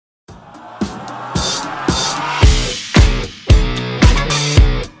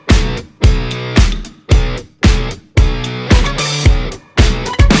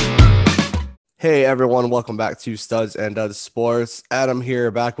Hey everyone, welcome back to Studs and Duds Sports. Adam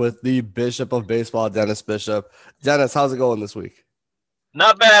here, back with the Bishop of Baseball, Dennis Bishop. Dennis, how's it going this week?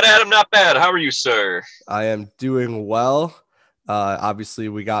 Not bad, Adam. Not bad. How are you, sir? I am doing well. Obviously,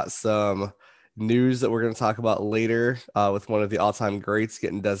 we got some news that we're going to talk about later with one of the all-time greats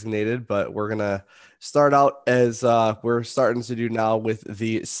getting designated, but we're going to start out as we're starting to do now with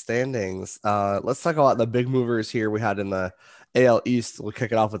the standings. Let's talk about the big movers here we had in the AL East. We'll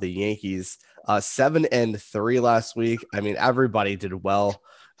kick it off with the Yankees. 7-3 last week. I mean, everybody did well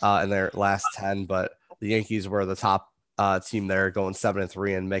in their last 10, but the Yankees were the top team there, going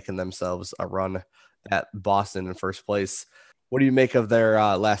 7-3 and making themselves a run at Boston in first place. What do you make of their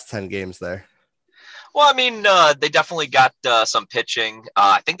last 10 games there? Well, I mean, they definitely got some pitching.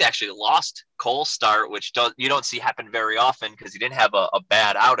 I think they actually lost Cole Start, which you don't see happen very often because he didn't have a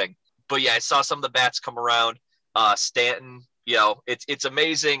bad outing. But yeah, I saw some of the bats come around. Stanton, it's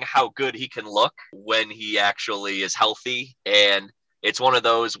amazing how good he can look when he actually is healthy, and it's one of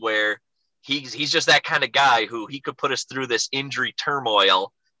those where he's just that kind of guy who he could put us through this injury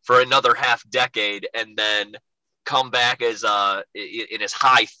turmoil for another half decade, and then come back as in his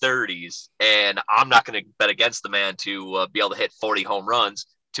high 30s, and I'm not going to bet against the man to be able to hit 40 home runs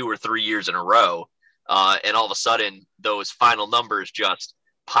 2 or 3 years in a row, and all of a sudden those final numbers just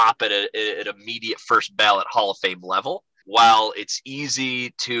pop at an immediate first ballot Hall of Fame level. While it's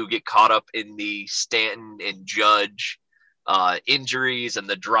easy to get caught up in the Stanton and Judge injuries and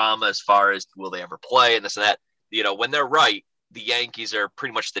the drama as far as will they ever play and this and that, when they're right, the Yankees are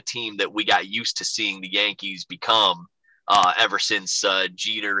pretty much the team that we got used to seeing the Yankees become ever since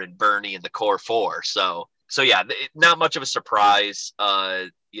Jeter and Bernie and the core four. So yeah, not much of a surprise.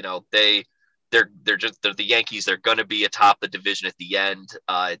 They're the Yankees. They're going to be atop the division at the end.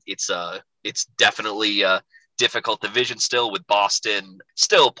 It's definitely a difficult division still, with Boston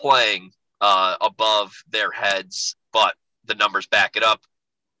still playing above their heads, but the numbers back it up.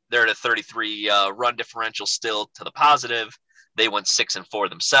 They're at a 33 run differential still to the positive. They went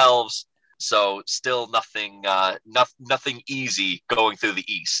 6-4 themselves, so still nothing easy going through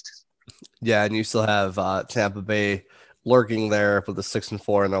the East. Yeah, and you still have Tampa Bay lurking there with the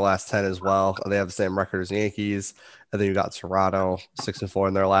 6-4 in their last 10 as well. They have the same record as the Yankees. And then you got Toronto 6-4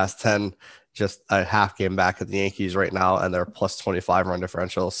 in their last 10, just a half game back at the Yankees right now, and they're plus 25 run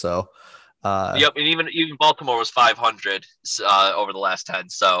differential. So Yep, and even Baltimore was 500 over the last 10.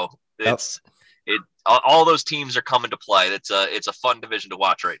 So yep, all those teams are coming to play. It's a fun division to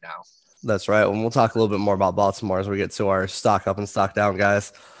watch right now. that's right. And we'll talk a little bit more about Baltimore as we get to our stock up and stock down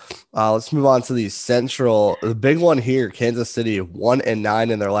guys. Let's move on to the Central. The big one here, Kansas City,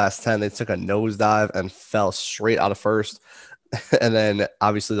 1-9 in their last 10. They took a nosedive and fell straight out of first. And then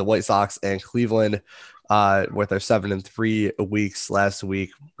obviously the White Sox and Cleveland, with their 7-3 weeks last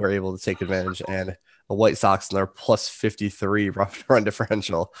week, were able to take advantage. And the White Sox and their plus 53 run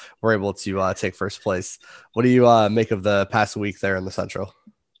differential were able to take first place. What do you make of the past week there in the Central?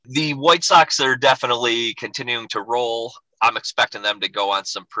 The White Sox are definitely continuing to roll. I'm expecting them to go on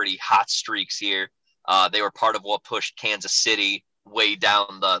some pretty hot streaks here. They were part of what pushed Kansas City way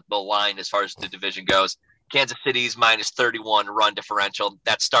down the line as far as the division goes. Kansas City's minus 31 run differential.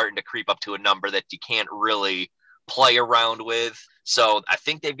 That's starting to creep up to a number that you can't really play around with. So I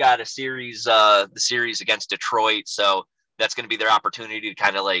think they've got the series against Detroit. So that's going to be their opportunity to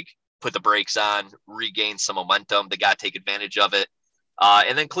kind of like put the brakes on, regain some momentum. They got to take advantage of it.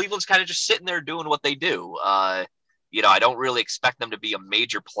 And then Cleveland's kind of just sitting there doing what they do. I don't really expect them to be a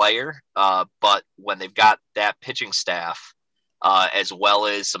major player, but when they've got that pitching staff, as well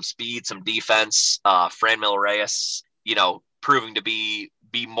as some speed, some defense, Franmil Reyes, proving to be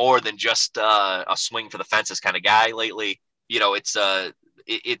more than just a swing for the fences kind of guy lately. It's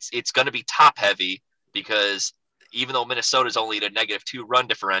going to be top heavy because even though Minnesota's only at a -2 run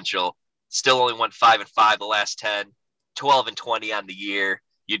differential, still only went 5-5 the last 10, 12-20 on the year.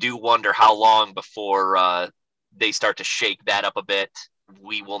 You do wonder how long before they start to shake that up a bit.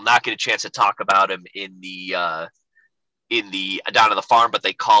 We will not get a chance to talk about him in the down on the farm, but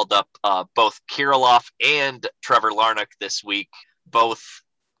they called up both Kirilloff and Trevor Larnach this week, both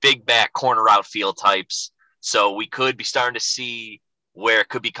big back corner outfield types. So we could be starting to see where it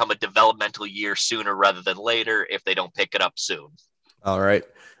could become a developmental year sooner rather than later if they don't pick it up soon. All right.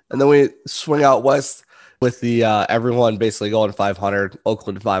 And then we swing out west with the everyone basically going 500.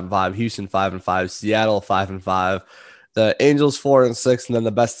 Oakland 5-5, Houston 5-5, Seattle 5-5, the Angels 4-6, and then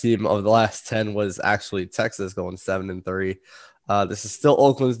the best team of the last 10 was actually Texas going 7-3. This is still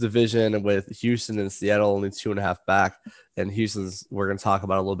Oakland's division with Houston and Seattle only 2.5 back. And Houston's we're going to talk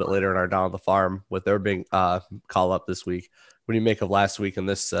about a little bit later in our Down on the Farm with their being call up this week. What do you make of last week in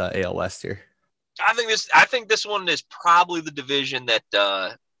this AL West here? I think this one is probably the division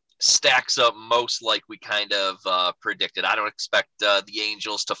that stacks up most like we kind of predicted. I don't expect the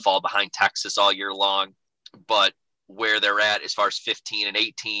Angels to fall behind Texas all year long, but where they're at as far as 15 and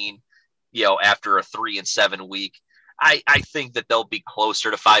 18, after a 3-7 week, I think that they'll be closer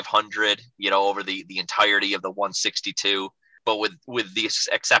to 500, over the entirety of the 162. But with the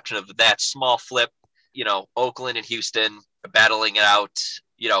exception of that small flip, Oakland and Houston battling it out.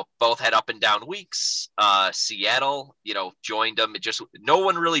 Both had up and down weeks. Seattle, joined them. It just no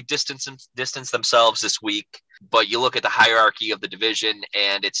one really distanced themselves this week. But you look at the hierarchy of the division,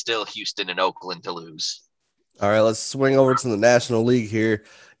 and it's still Houston and Oakland to lose. All right, let's swing over to the National League here.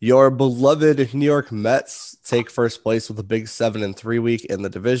 Your beloved New York Mets take first place with a big 7-3 week in the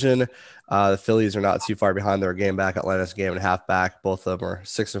division. The Phillies are not too far behind. They're a game back. Atlanta's a game and a half back. Both of them are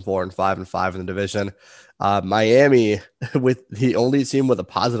 6-4 and 5-5 in the division. Miami, with the only team with a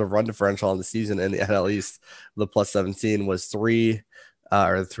positive run differential on the season in the NL East, the +17 was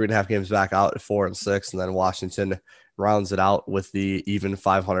 3.5 games back out at 4-6, and then Washington rounds it out with the even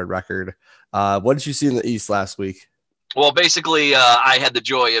 500 record. What did you see in the East last week? Well, basically, I had the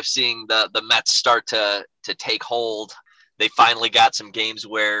joy of seeing the Mets start to take hold. They finally got some games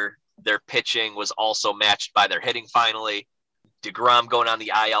where their pitching was also matched by their hitting finally. DeGrom going on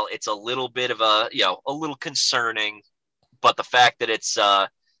the IL, it's a little bit of a little concerning, but the fact that it's the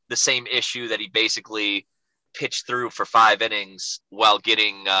same issue that he basically pitched through for 5 innings while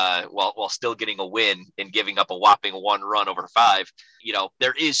getting while still getting a win and giving up a whopping 1 run over 5.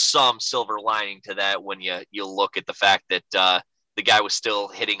 There is some silver lining to that when you look at the fact that the guy was still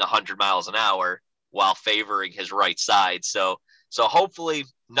hitting 100 miles an hour while favoring his right side. So hopefully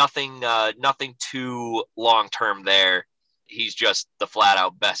nothing too long term there. He's just the flat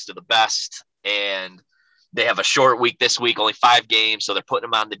out best of the best, and they have a short week this week, only 5 games, so they're putting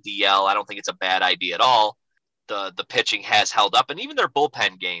him on the DL. I don't think it's a bad idea at all. The pitching has held up, and even their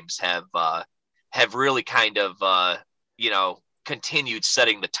bullpen games have really kind of continued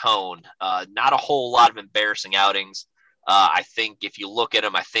setting the tone. Not a whole lot of embarrassing outings. I think if you look at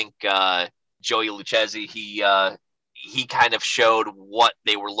him, I think Joey Lucchesi, he kind of showed what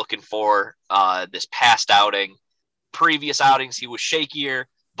they were looking for this past outing. Previous outings, he was shakier,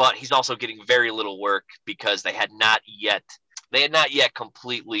 but he's also getting very little work because they had not yet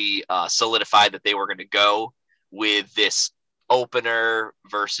completely solidified that they were going to go with this opener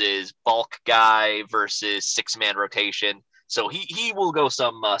versus bulk guy versus 6-man rotation. So he will go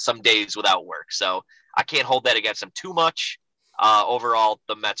some days without work. So I can't hold that against him too much. Overall,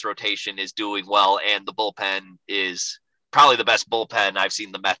 the Mets rotation is doing well, and the bullpen is probably the best bullpen I've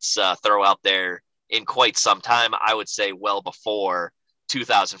seen the Mets throw out there in quite some time. I would say well before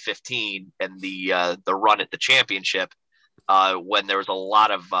 2015 and the run at the championship, when there was a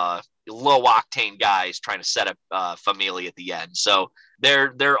lot of low octane guys trying to set up Familia at the end. So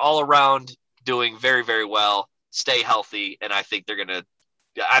they're all around doing very, very well. Stay healthy, and I think they're gonna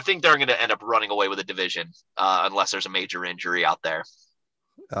end up running away with the division unless there's a major injury out there.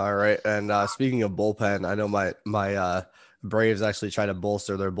 All right, and speaking of bullpen, I know my Braves actually tried to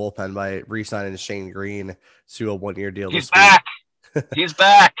bolster their bullpen by re-signing Shane Green to a 1-year deal. He's back. He's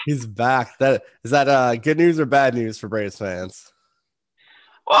back. He's back. Is that good news or bad news for Braves fans?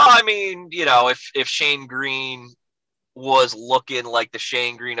 Well, I mean, if Shane Green was looking like the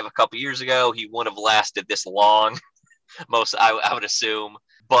Shane Green of a couple years ago, he wouldn't have lasted this long. I would assume,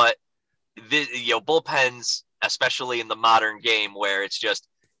 but bullpens, especially in the modern game where it's just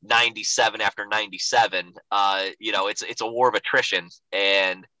 97 after 97, it's a war of attrition,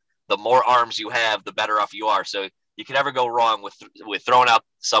 and the more arms you have, the better off you are. So you can never go wrong with throwing out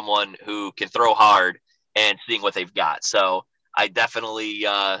someone who can throw hard and seeing what they've got. So I definitely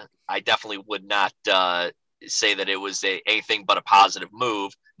would not say that it was anything but a positive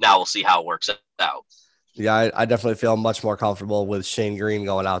move. Now we'll see how it works out. Yeah, I definitely feel much more comfortable with Shane Green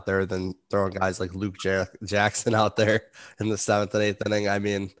going out there than throwing guys like Luke Jackson out there in the 7th and 8th inning. I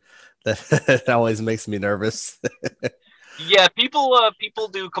mean, that always makes me nervous. Yeah, people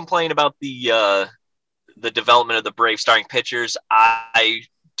do complain about the development of the Braves starting pitchers. I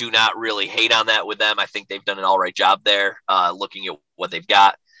do not really hate on that with them. I think they've done an all right job there, looking at what they've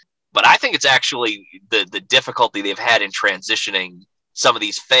got. But I think it's actually the difficulty they've had in transitioning some of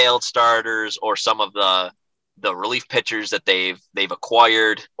these failed starters or some of the relief pitchers that they've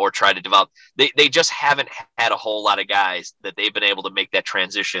acquired or tried to develop. They just haven't had a whole lot of guys that they've been able to make that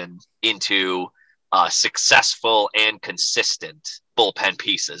transition into successful and consistent bullpen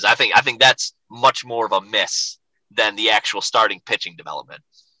pieces. I think that's much more of a miss than the actual starting pitching development.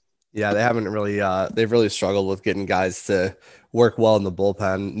 Yeah, they haven't really they've really struggled with getting guys to work well in the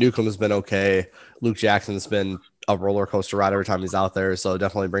bullpen. Newcomb's been okay. Luke Jackson's been a roller coaster ride every time he's out there. So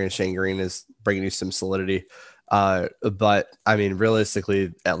definitely bringing Shane Green is bringing you some solidity. But I mean,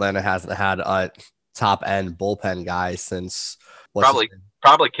 realistically, Atlanta hasn't had a top end bullpen guy since what's his Probably, name?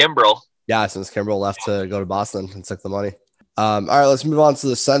 probably Kimbrel. Yeah, since Kimbrel left to go to Boston and took the money. All right, let's move on to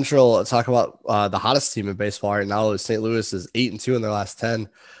the Central. Let's talk about the hottest team in baseball right now. St. Louis is 8-2 in their last 10,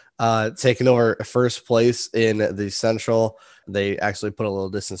 taking over first place in the Central. They actually put a little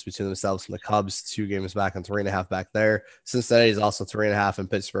distance between themselves and the Cubs, 2 games back and 3.5 back there. Cincinnati is also 3.5, and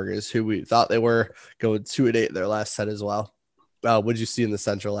Pittsburgh is who we thought they were, going 2-8 their last 10 as well. What did you see in the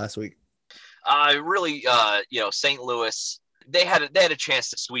Central last week? Really, St. Louis, they had a chance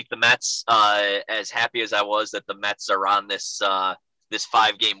to sweep the Mets. As happy as I was that the Mets are on this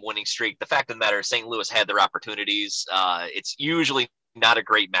 5-game winning streak, the fact of the matter is St. Louis had their opportunities. It's usually not a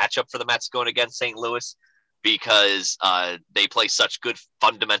great matchup for the Mets going against St. Louis because they play such good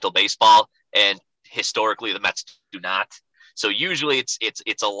fundamental baseball, and historically the Mets do not. So usually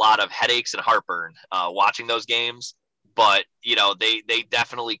it's a lot of headaches and heartburn watching those games. But they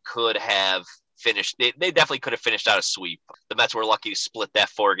definitely could have finished. They definitely could have finished out a sweep. The Mets were lucky to split that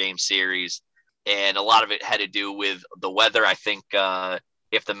 4-game series, and a lot of it had to do with the weather. I think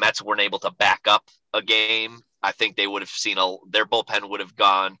if the Mets weren't able to back up a game, I think they would have seen their bullpen would have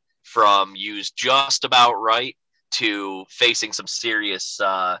gone from used just about right to facing some serious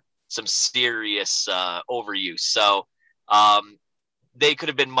overuse. So they could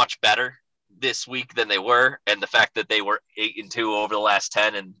have been much better this week than they were, and the fact that they were 8-2 over the last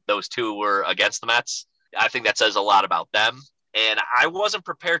 10, and those 2 were against the Mets, I think that says a lot about them. And I wasn't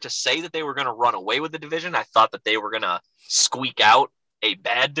prepared to say that they were going to run away with the division. I thought that they were going to squeak out a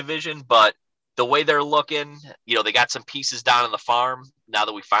bad division, but the way they're looking, they got some pieces down in the farm. Now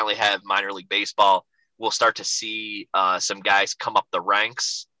that we finally have minor league baseball, we'll start to see some guys come up the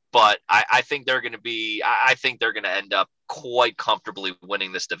ranks. But I think they're going to end up quite comfortably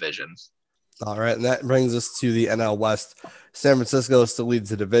winning this division. All right, and that brings us to the NL West. San Francisco still leads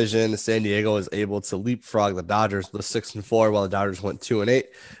the division. San Diego is able to leapfrog the Dodgers with 6-4, while the Dodgers went 2-8,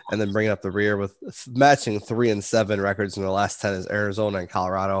 and then bringing up the rear with matching 3-7 records in the last 10 is Arizona and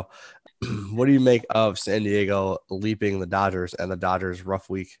Colorado. What do you make of San Diego leaping the Dodgers and the Dodgers'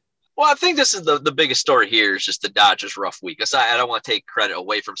 rough week? Well, I think this is the biggest story here is just the Dodgers' rough week. I don't want to take credit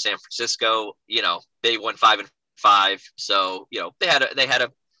away from San Francisco. They won 5-5, so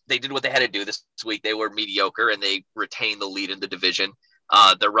they did what they had to do this week. They were mediocre and they retained the lead in the division.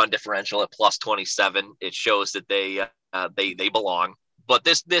 The run differential at plus 27, it shows that they belong. But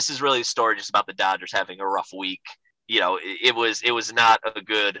this is really a story just about the Dodgers having a rough week. It was not a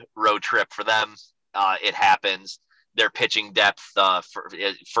good road trip for them. It happens. Their pitching depth,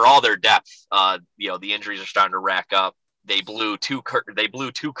 for all their depth, the injuries are starting to rack up. They blew two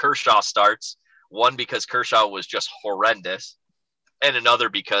Kershaw starts. One because Kershaw was just horrendous, and another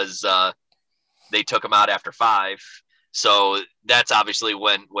because they took him out after 5. So that's obviously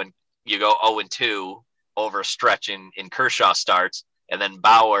when you go 0-2 over a stretch in Kershaw starts, and then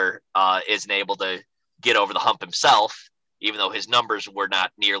Bauer isn't able to get over the hump himself, even though his numbers were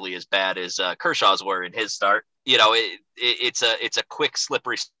not nearly as bad as Kershaw's were in his start. It's a quick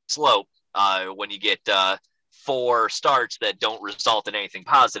slippery slope when you get 4 starts that don't result in anything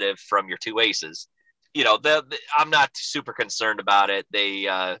positive from your 2 aces. I'm not super concerned about it.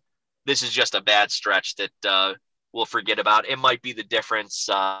 This is just a bad stretch that we'll forget about. It might be the difference.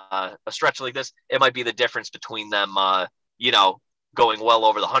 A stretch like this, it might be the difference between them, going well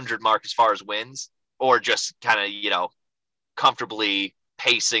over the 100 mark as far as wins, or just kind of, comfortably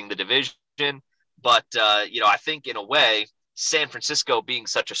pacing the division. But, I think in a way, San Francisco being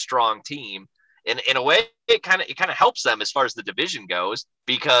such a strong team, in a way, it kind of helps them as far as the division goes,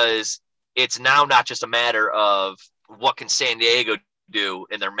 because it's now not just a matter of what can San Diego do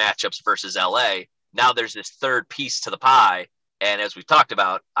in their matchups versus LA. Now there's this third piece to the pie. And as we've talked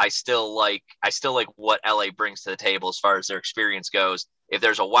about, I still like what LA brings to the table as far as their experience goes. If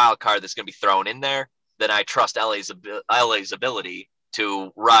there's a wild card that's going to be thrown in there, then I trust LA's ability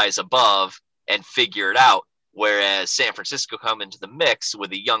to rise above and figure it out. Whereas San Francisco come into the mix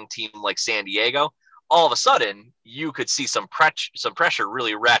with a young team like San Diego, all of a sudden you could see some pressure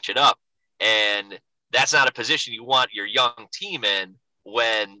really ratchet up. And that's not a position you want your young team in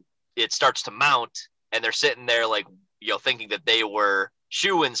when it starts to mount and they're sitting there like, thinking that they were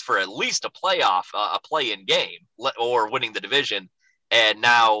shoo-ins for at least a play-in game or winning the division. And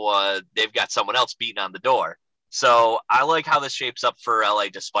now they've got someone else beating on the door. So I like how this shapes up for LA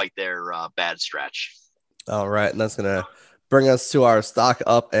despite their bad stretch. All right, and that's going to bring us to our stock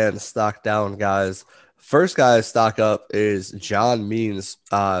up and stock down guys. First guy stock up is John Means,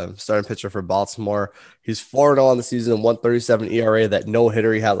 starting pitcher for Baltimore. He's 4-0 on the season, 137 ERA. That no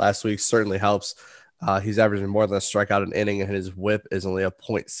hitter he had last week certainly helps. He's averaging more than a strikeout an inning, and his whip is only a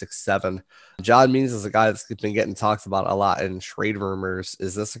 .67. John Means is a guy that's been getting talked about a lot in trade rumors.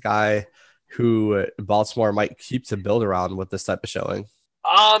 Is this a guy who Baltimore might keep to build around with this type of showing?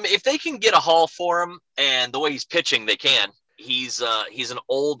 If they can get a haul for him, and the way he's pitching, they can. He's an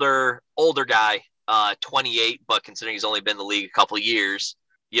older guy, 28, but considering he's only been in the league a couple of years,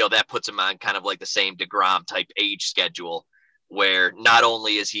 that puts him on kind of like the same DeGrom type age schedule, where not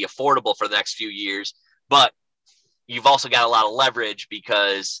only is he affordable for the next few years, but you've also got a lot of leverage,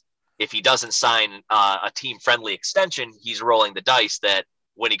 because if he doesn't sign a team friendly extension, he's rolling the dice that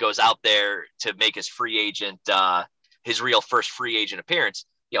when he goes out there to make his free agent, his real first free agent appearance,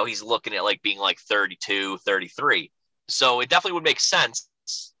 he's looking at like being like 32, 33. So it definitely would make sense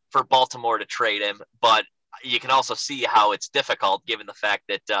for Baltimore to trade him, but you can also see how it's difficult given the fact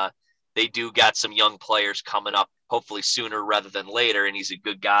that they do got some young players coming up, hopefully sooner rather than later, and he's a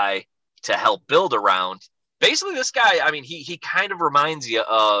good guy to help build around. Basically, this guy, I mean, he kind of reminds you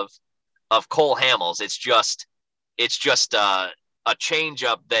of Cole Hamels. It's just a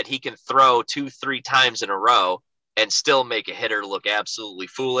changeup that he can throw 2-3 times in a row and still make a hitter look absolutely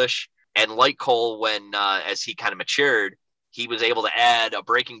foolish. And like Cole, when as he kind of matured, he was able to add a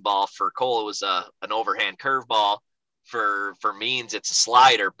breaking ball. For Cole, it was an overhand curveball. For Means, it's a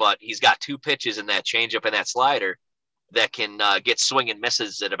slider, but he's got two pitches in that changeup and that slider that can get swing and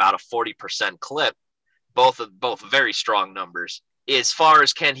misses at about a 40% clip. Both very strong numbers. As far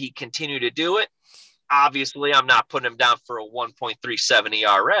as can he continue to do it, obviously I'm not putting him down for a 1.37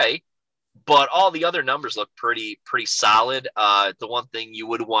 ERA, but all the other numbers look pretty solid. The one thing you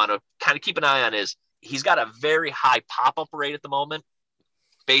would want to kind of keep an eye on is he's got a very high pop-up rate at the moment.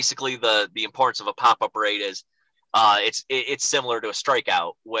 Basically, the importance of a pop-up rate is it's similar to a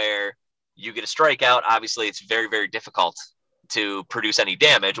strikeout, where you get a strikeout. Obviously, it's very, very difficult to produce any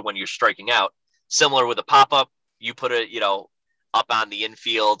damage when you're striking out. Similar with a pop-up, you put it, up on the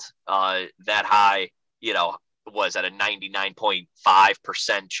infield that high, was at a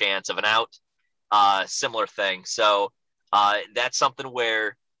 99.5% chance of an out. Similar thing. So that's something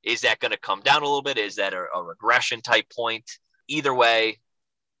where, is that going to come down a little bit? Is that a regression type point? Either way,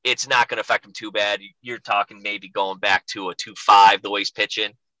 it's not going to affect him too bad. You're talking maybe going back to a 2.5 the way he's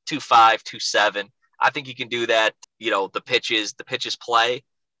pitching, 2.5, 2.7. I think he can do that. The pitches play,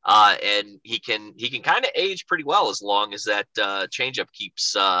 and he can kind of age pretty well as long as that changeup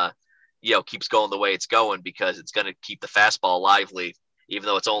keeps going the way it's going, because it's going to keep the fastball lively, even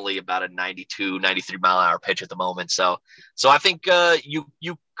though it's only about a 92, 93 mile an hour pitch at the moment. So I think you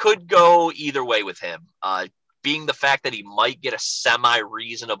could go either way with him. Being the fact that he might get a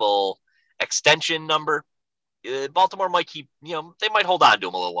semi-reasonable extension number, Baltimore might keep, they might hold on to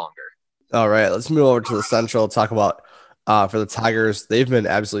him a little longer. All right, let's move over to the Central, talk about for the Tigers. They've been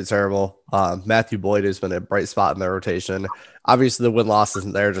absolutely terrible. Matthew Boyd has been a bright spot in their rotation. Obviously, the win-loss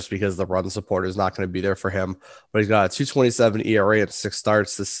isn't there just because the run support is not going to be there for him, but he's got a 2.27 ERA and 6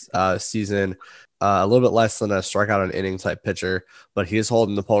 starts this season. A little bit less than a strikeout an inning type pitcher, but he is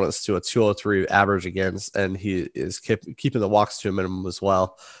holding opponents to a 203 average against, and he is keeping the walks to a minimum as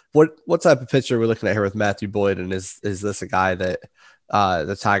well. What type of pitcher are we looking at here with Matthew Boyd, and is this a guy that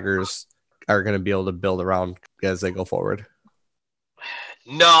the Tigers are going to be able to build around as they go forward?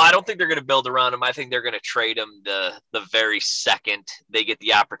 No, I don't think they're going to build around him. I think they're going to trade him the very second they get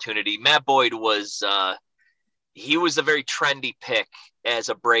the opportunity. Matt Boyd was he was a very trendy pick as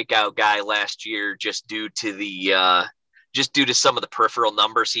a breakout guy last year, just due to some of the peripheral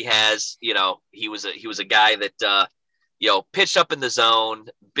numbers he has. He was a guy that pitched up in the zone,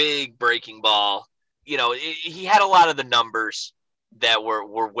 big breaking ball. He had a lot of the numbers that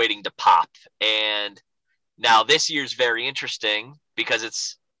were waiting to pop. And now this year's very interesting because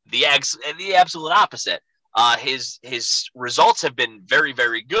it's the absolute opposite. His results have been very,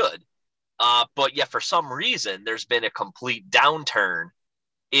 very good. But yet for some reason, there's been a complete downturn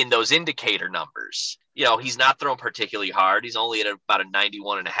in those indicator numbers. He's not thrown particularly hard. He's only at about a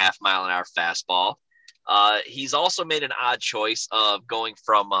 91.5 mile an hour fastball. He's also made an odd choice of going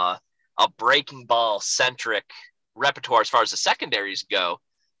from a breaking ball centric repertoire as far as the secondaries go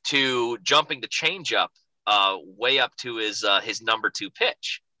to jumping the changeup way up to his number 2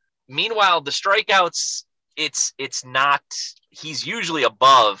 pitch. Meanwhile, the strikeouts, it's not, he's usually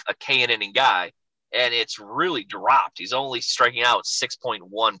above a K an inning guy, and it's really dropped. He's only striking out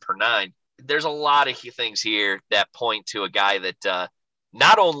 6.1 per 9. There's a lot of things here that point to a guy that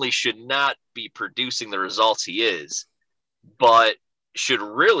not only should not be producing the results he is, but should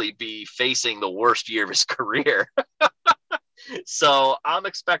really be facing the worst year of his career. So I'm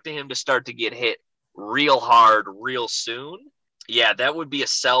expecting him to start to get hit real hard, real soon. Yeah, that would be a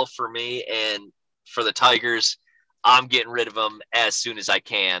sell for me. And for the Tigers, I'm getting rid of him as soon as I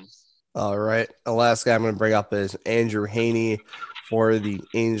can. All right. The last guy I'm going to bring up is Andrew Heaney for the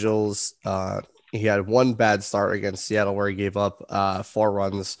Angels. He had one bad start against Seattle where he gave up 4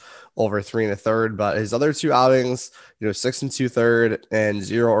 runs over 3 1/3. But his other 2 outings, 6 2/3 and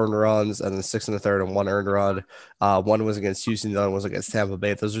 0 earned runs, and then 6 1/3 and 1 earned run. One was against Houston, the other was against Tampa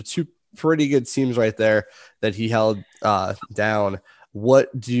Bay. Those are two pretty good teams right there that he held down.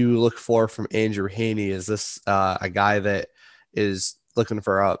 What do you look for from Andrew Heaney? Is this a guy that is looking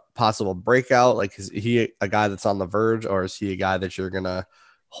for a possible breakout? Like, is he a guy that's on the verge, or is he a guy that you're gonna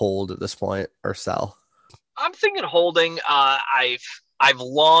hold at this point or sell? I'm thinking holding. I've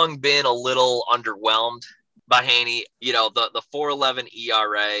long been a little underwhelmed by Haney. The 4.11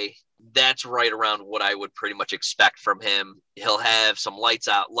 ERA. That's right around what I would pretty much expect from him. He'll have some light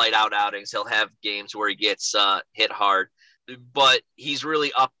out outings. He'll have games where he gets hit hard, but he's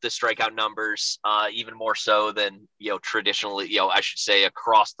really upped the strikeout numbers, even more so than traditionally. I should say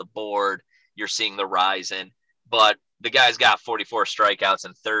across the board, you're seeing the rise in. But the guy's got 44 strikeouts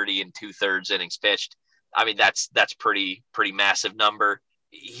and 30 and 2/3 innings pitched. I mean, that's pretty massive number.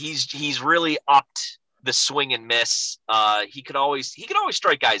 He's really upped the swing and miss. He could always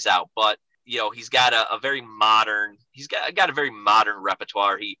strike guys out, but he's got a very modern. He's got a very modern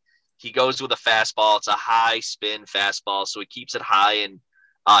repertoire. He goes with a fastball. It's a high spin fastball, so he keeps it high, and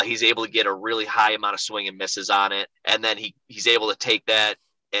he's able to get a really high amount of swing and misses on it. And then he's able to take that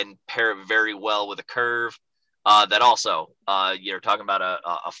and pair it very well with a curve. That also, you're talking about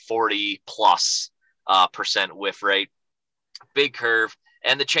a 40 plus percent whiff rate, big curve,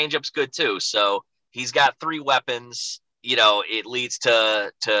 and the changeup's good too. So he's got 3 weapons. It leads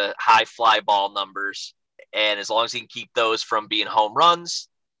to high fly ball numbers, and as long as he can keep those from being home runs,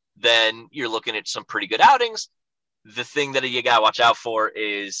 then you're looking at some pretty good outings. The thing that you got to watch out for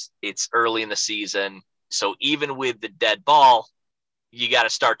is it's early in the season. So even with the dead ball, you got to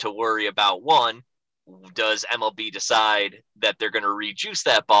start to worry about, one, does MLB decide that they're going to rejuice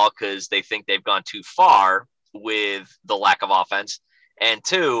that ball because they think they've gone too far with the lack of offense? And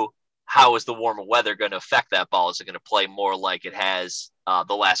two, how is the warmer weather going to affect that ball? Is it going to play more like it has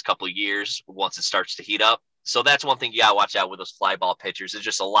the last couple of years once it starts to heat up? So that's one thing you got to watch out with those fly ball pitchers. There's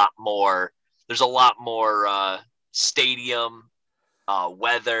just a lot more. There's a lot more stadium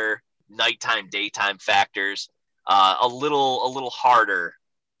weather, nighttime, daytime factors. A little harder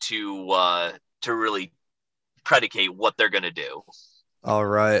to really predicate what they're going to do. All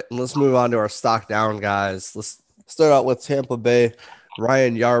right, let's move on to our stock down guys. Let's start out with Tampa Bay.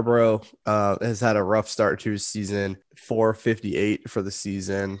 Ryan Yarbrough has had a rough start to his season, 458 for the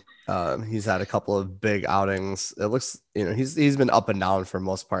season. He's had a couple of big outings. It looks, he's been up and down for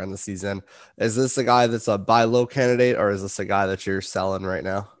most part in the season. Is this a guy that's a buy low candidate, or is this a guy that you're selling right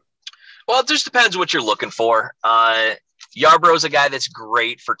now? Well, it just depends what you're looking for. Yarbrough's a guy that's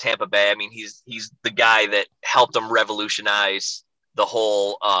great for Tampa Bay. I mean, he's the guy that helped them revolutionize the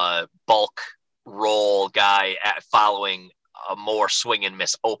whole bulk roll guy following a more swing and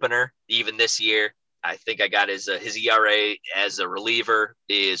miss opener. Even this year, I think I got his ERA as a reliever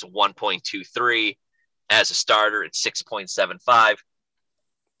is 1.23. As a starter, it's 6.75.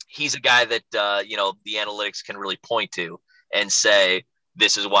 He's a guy that the analytics can really point to and say,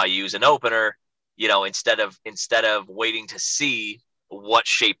 this is why you use an opener. Instead of waiting to see what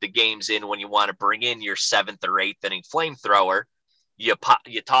shape the game's in when you want to bring in your 7th or 8th inning flamethrower, you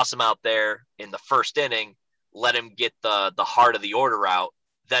toss him out there in the first inning, let him get the heart of the order out,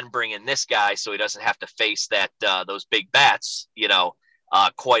 then bring in this guy so he doesn't have to face those big bats,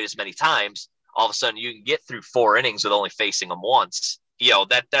 quite as many times. All of a sudden, you can get through 4 innings with only facing them once.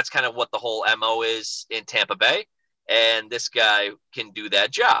 That's kind of what the whole MO is in Tampa Bay, and this guy can do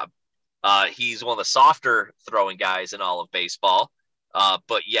that job. He's one of the softer throwing guys in all of baseball,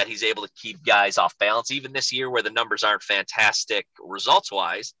 but yet he's able to keep guys off balance, even this year where the numbers aren't fantastic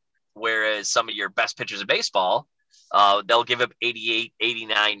results-wise, whereas some of your best pitchers in baseball, they'll give up 88,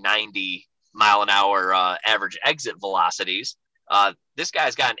 89, 90 mile an hour average exit velocities. This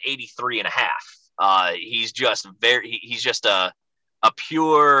guy's got an 83 and a half. He's just a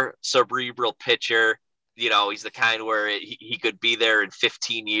pure cerebral pitcher. He's the kind where he could be there in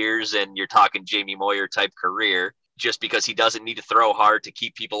 15 years and you're talking Jamie Moyer type career, just because he doesn't need to throw hard to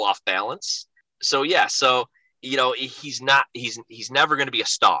keep people off balance. So yeah, he's never going to be a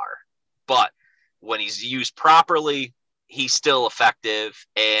star, but when he's used properly, he's still effective.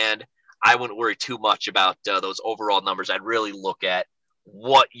 And I wouldn't worry too much about those overall numbers. I'd really look at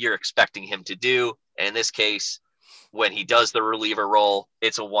what you're expecting him to do. And in this case, when he does the reliever role,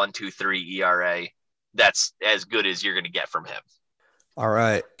 it's a 1.23 ERA. That's as good as you're going to get from him. All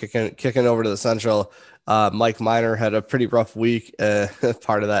right, kicking over to the Central. Mike Minor had a pretty rough week.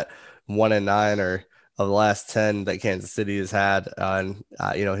 Part of that 1-9 or of the last 10 that Kansas City has had. And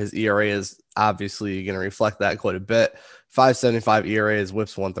his ERA is obviously going to reflect that quite a bit. 5.75 ERA, his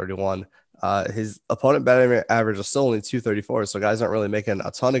WHIP's 1.31. His opponent batting average is still only 2.34, so guys aren't really making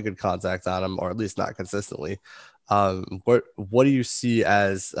a ton of good contact on him, or at least not consistently. What do you see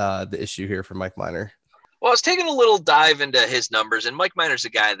as the issue here for Mike Minor? Well, I was taking a little dive into his numbers, and Mike Minor's a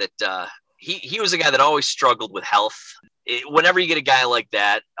guy that he was a guy that always struggled with health. Whenever you get a guy like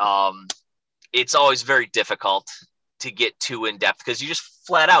that, it's always very difficult to get too in depth because you just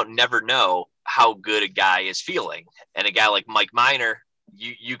flat out never know how good a guy is feeling. And a guy like Mike Minor,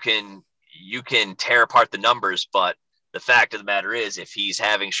 you can tear apart the numbers, but the fact of the matter is, if he's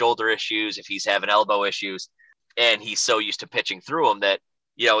having shoulder issues, if he's having elbow issues, and he's so used to pitching through them that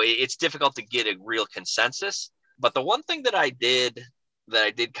it's difficult to get a real consensus. But the one thing that I did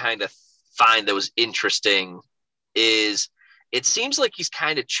kind of find that was interesting is it seems like he's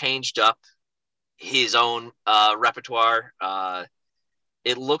kind of changed up his own repertoire.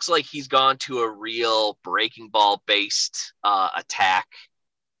 It looks like he's gone to a real breaking ball based attack,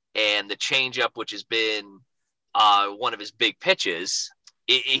 and the changeup, which has been one of his big pitches,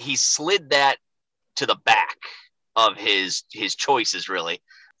 he slid that to the back of his choices, really,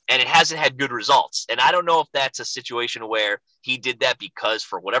 and it hasn't had good results. And I don't know if that's a situation where he did that because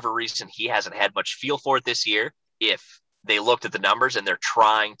for whatever reason he hasn't had much feel for it this year, if they looked at the numbers and they're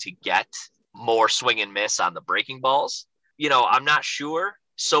trying to get more swing and miss on the breaking balls. I'm not sure.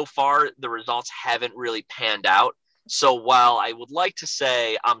 So far the results haven't really panned out. So while I would like to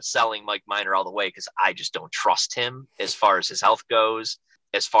say I'm selling Mike Minor all the way because I just don't trust him as far as his health goes,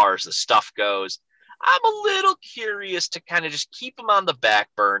 as far as the stuff goes, I'm a little curious to kind of just keep him on the back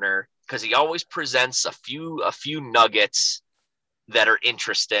burner because he always presents a few nuggets that are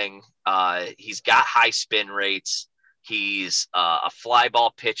interesting. He's got high spin rates. He's a fly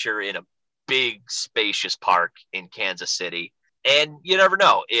ball pitcher in a big, spacious park in Kansas City. And you never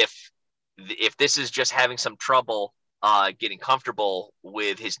know if this is just having some trouble getting comfortable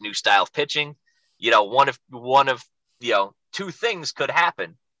with his new style of pitching. One of two things could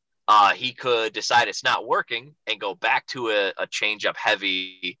happen. He could decide it's not working and go back to a change-up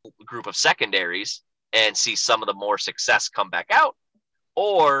heavy group of secondaries and see some of the more success come back out,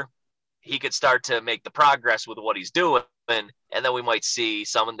 or he could start to make the progress with what he's doing, and then we might see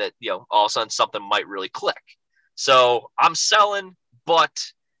someone that all of a sudden something might really click. So I'm selling, but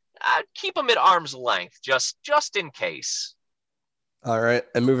I'd keep him at arm's length just in case. All right,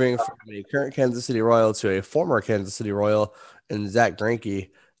 and moving from a current Kansas City Royal to a former Kansas City Royal and Zach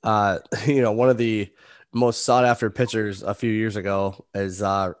Greinke. One of the most sought after pitchers a few years ago is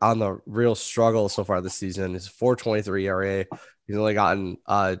on the real struggle so far this season. His 4.23 ERA. He's only gotten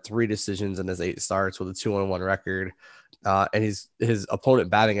 3 decisions in his 8 starts with a 2-1 record. And his opponent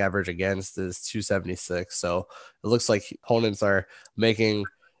batting average against is 276. So it looks like opponents are making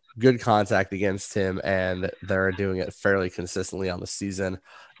good contact against him, and they're doing it fairly consistently on the season.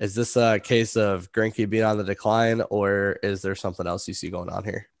 Is this a case of Greinke being on the decline, or is there something else you see going on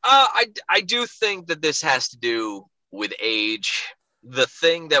here? I do think that this has to do with age. The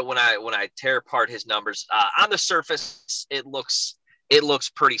thing that when I tear apart his numbers on the surface, it looks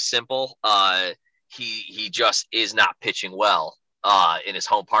pretty simple. He just is not pitching well in his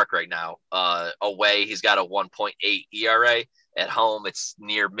home park right now. Away, he's got a 1.8 ERA. At home, it's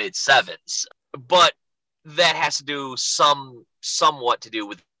near mid 7s. But that has to do somewhat to do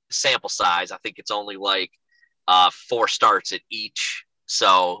with sample size. I think it's only like 4 starts at each.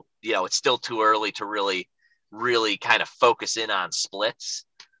 So, it's still too early to really kind of focus in on splits.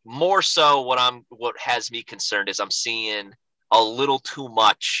 More so what has me concerned is I'm seeing a little too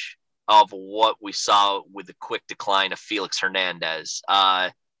much of what we saw with the quick decline of Felix Hernandez.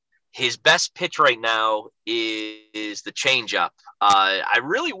 His best pitch right now is the changeup. I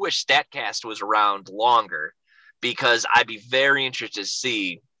really wish StatCast was around longer because I'd be very interested to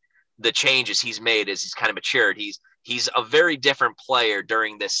see the changes he's made as he's kind of matured. He's a very different player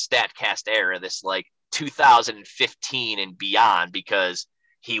during this StatCast era, this like 2015 and beyond, because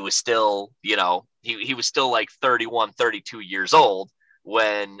he was still, he was still like 31, 32 years old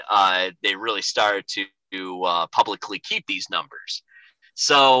when they really started to publicly keep these numbers.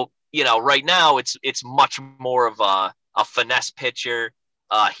 So, right now it's much more of a finesse pitcher.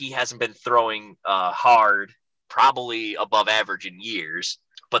 He hasn't been throwing hard, probably above average in years.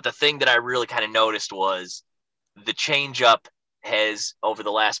 But the thing that I really kind of noticed was the changeup has, over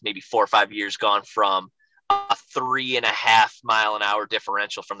the last maybe 4 or 5 years, gone from a 3.5 mile an hour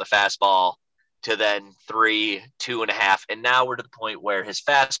differential from the fastball to then 3, 2.5. And now we're to the point where his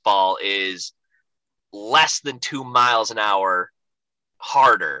fastball is less than 2 miles an hour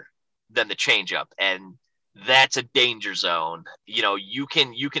harder than the changeup. And that's a danger zone. You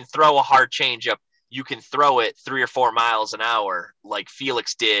can throw a hard changeup. You can throw it 3 or 4 miles an hour like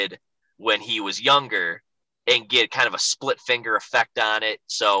Felix did when he was younger and get kind of a split finger effect on it.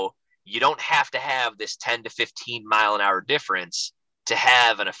 So you don't have to have this 10 to 15 mile an hour difference to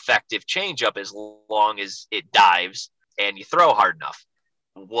have an effective changeup as long as it dives and you throw hard enough.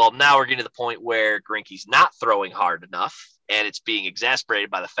 Well, now we're getting to the point where Greinke's not throwing hard enough, and it's being exacerbated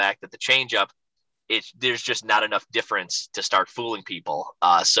by the fact that the changeup, there's just not enough difference to start fooling people.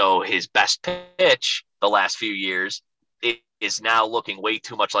 So his best pitch the last few years is now looking way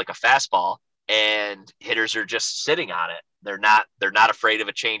too much like a fastball, and hitters are just sitting on it. They're not afraid of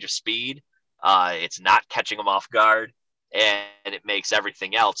a change of speed. It's not catching them off guard, and it makes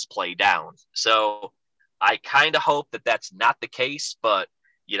everything else play down. So I kind of hope that that's not the case, but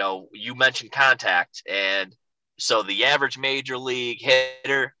you mentioned contact, and so the average major league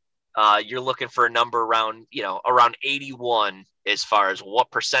hitter, you're looking for a number around 81 as far as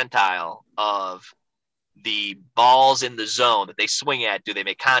what percentile of the balls in the zone that they swing at do they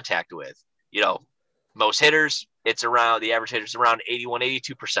make contact with. Most hitters, the average hitter's around 81,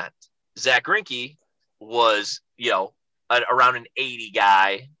 82%. Zach Greinke was, around an 80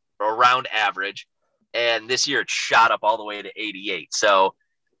 guy, around average. And this year it shot up all the way to 88. So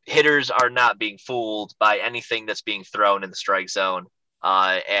hitters are not being fooled by anything that's being thrown in the strike zone.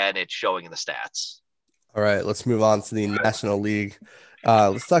 And it's showing in the stats. All right, let's move on to the National League.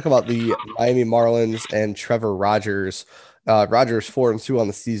 Let's talk about the Miami Marlins and Trevor Rogers. Rogers 4-2 on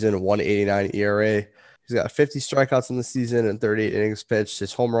the season, 1.89 ERA. He's got 50 strikeouts in the season and 38 innings pitched.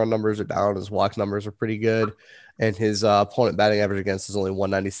 His home run numbers are down. His walk numbers are pretty good. And his opponent batting average against is only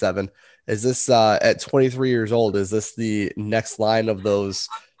 197. Is this, at 23 years old, is this the next line of those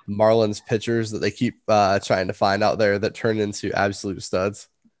Marlins pitchers that they keep trying to find out there that turn into absolute studs?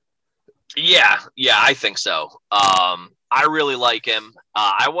 Yeah, I think so. I really like him.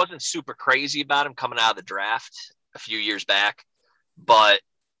 I wasn't super crazy about him coming out of the draft a few years back, but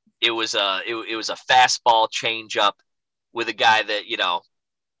it was a fastball changeup with a guy that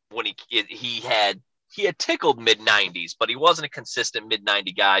when he had tickled mid 90s, but he wasn't a consistent mid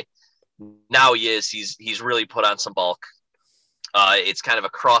 90 guy. Now he is. He's really put on some bulk. It's kind of a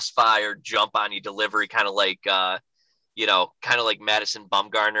crossfire jump on you delivery, kind of like Madison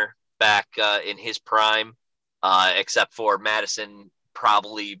Bumgarner back in his prime, except for Madison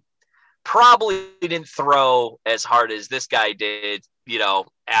probably didn't throw as hard as this guy did,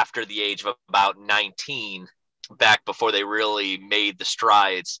 after the age of about 19, back before they really made the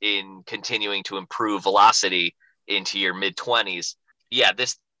strides in continuing to improve velocity into your mid 20s. Yeah,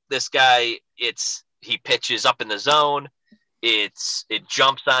 this guy, he pitches up in the zone. It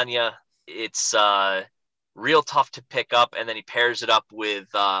jumps on you. It's real tough to pick up, and then he pairs it up with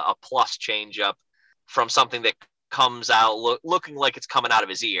a plus changeup from something that comes out looking like it's coming out of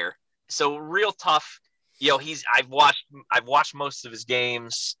his ear. So real tough. I've watched most of his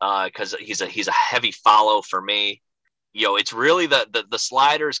games because he's a heavy follow for me. It's really the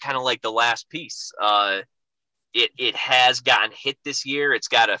slider is kind of like the last piece. It has gotten hit this year. It's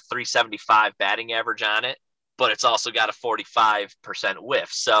got a 375 batting average on it, but it's also got a 45% whiff.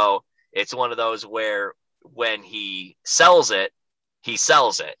 So it's one of those where when he sells it, he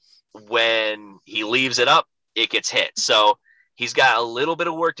sells it. When he leaves it up, it gets hit. So he's got a little bit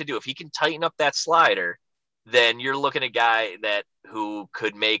of work to do. If he can tighten up that slider, then you're looking at a guy who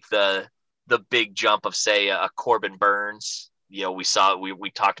could make the big jump of, say, a Corbin Burns. We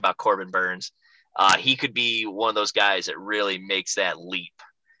talked about Corbin Burns. He could be one of those guys that really makes that leap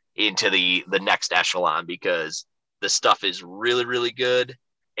into the next echelon, because the stuff is really, really good.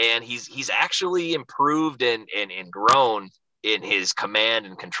 And he's actually improved and grown in his command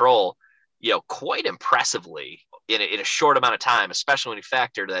and control, quite impressively in a short amount of time, especially when you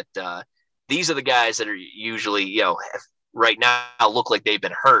factor that these are the guys that are usually, right now look like they've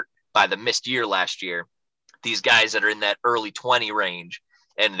been hurt by the missed year last year. These guys that are in that early 20 range,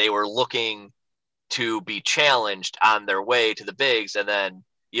 and they were looking to be challenged on their way to the bigs. And then,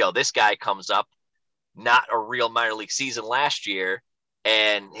 this guy comes up, not a real minor league season last year,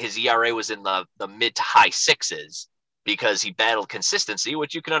 and his ERA was in the mid to high sixes because he battled consistency,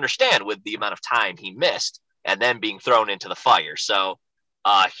 which you can understand with the amount of time he missed and then being thrown into the fire. So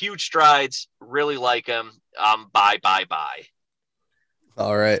huge strides, really like him. Bye.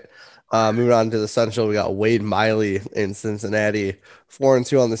 All right. Moving on to the Central, we got Wade Miley in Cincinnati,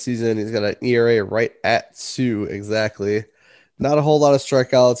 4-2 on the season. He's got an ERA right at 2 exactly. Not a whole lot of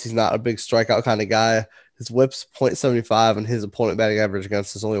strikeouts. He's not a big strikeout kind of guy. His whip's .75 and his opponent batting average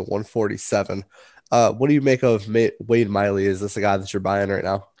against is only 147. What do you make of Wade Miley? Is this a guy that you're buying right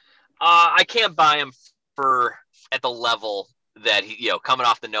now? I can't buy him for at the level that he, coming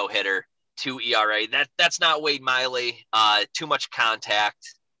off the no hitter, 2 ERA. That's not Wade Miley. Too much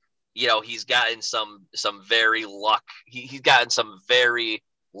contact. He's gotten some very luck. He's gotten some very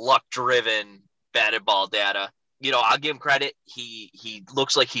luck driven batted ball data. I'll give him credit. He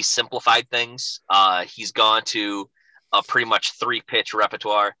looks like he's simplified things. He's gone to a pretty much 3-pitch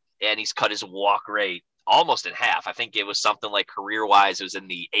repertoire, and he's cut his walk rate almost in half. I think it was something like career wise, it was in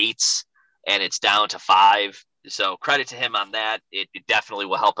the 8s, and it's down to 5. So credit to him on that. It definitely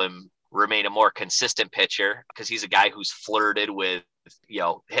will help him remain a more consistent pitcher because he's a guy who's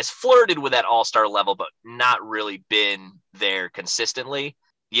has flirted with that all-star level, but not really been there consistently.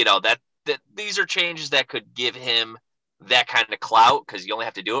 That these are changes that could give him that kind of clout because you only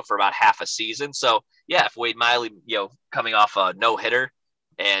have to do it for about half a season. So yeah, if Wade Miley, coming off a no hitter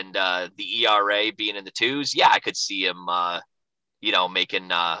and the ERA being in the 2s, yeah, I could see him, making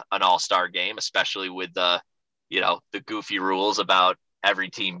an all-star game, especially with the goofy rules about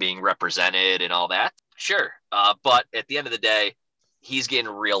every team being represented and all that. Sure. But at the end of the day, he's getting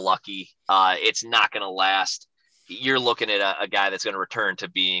real lucky. It's not going to last. You're looking at a guy that's going to return to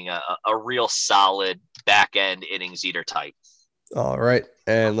being a real solid back end innings eater type. All right.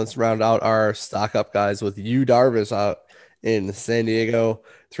 And let's round out our stock up guys with Yu Darvish out in San Diego.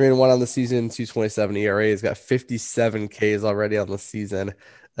 3-1 on the season, 2.27 ERA. He's got 57 Ks already on the season.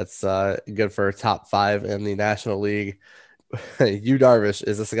 That's good for top 5 in the National League. Yu Darvish,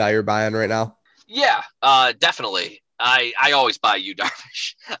 is this a guy you're buying right now? Yeah, definitely. I always buy Yu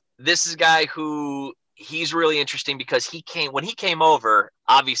Darvish. This is a guy who he's really interesting because when he came over,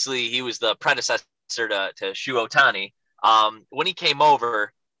 obviously he was the predecessor to Shu Otani. When he came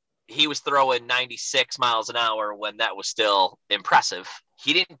over, he was throwing 96 miles an hour when that was still impressive.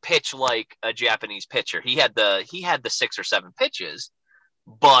 He didn't pitch like a Japanese pitcher. He had the 6 or 7 pitches,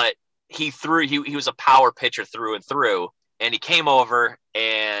 but he was a power pitcher through and through. And he came over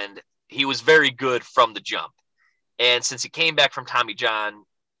and he was very good from the jump. And since he came back from Tommy John,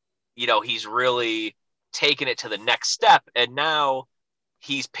 he's really taken it to the next step. And now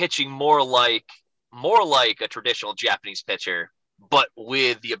he's pitching more like a traditional Japanese pitcher, but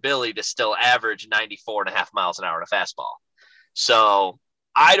with the ability to still average 94.5 miles an hour in a fastball. So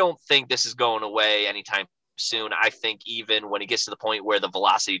I don't think this is going away anytime soon. I think even when he gets to the point where the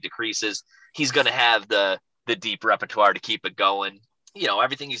velocity decreases, he's going to have the deep repertoire to keep it going.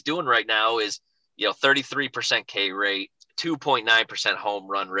 Everything he's doing right now is, 33% K rate, 2.9% home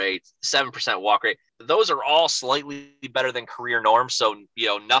run rate, 7% walk rate. Those are all slightly better than career norms. So,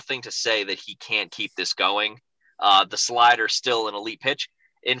 nothing to say that he can't keep this going. The slider is still an elite pitch.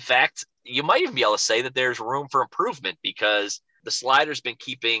 In fact, you might even be able to say that there's room for improvement because the slider's been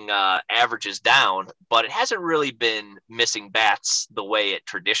keeping averages down, but it hasn't really been missing bats the way it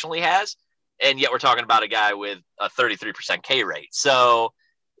traditionally has. And yet we're talking about a guy with a 33% K rate. So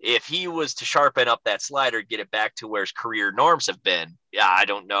if he was to sharpen up that slider, get it back to where his career norms have been, yeah, I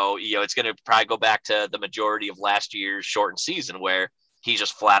don't know. It's going to probably go back to the majority of last year's shortened season where he's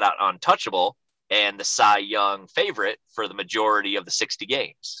just flat out untouchable and the Cy Young favorite for the majority of the 60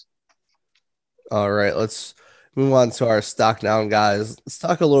 games. All right, let's move on to our stock down guys. Let's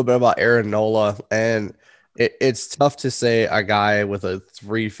talk a little bit about Aaron Nola. And it's tough to say a guy with a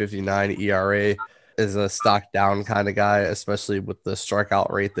 3.59 ERA is a stock down kind of guy, especially with the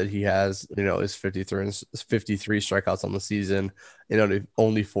strikeout rate that he has. Is 53 strikeouts on the season,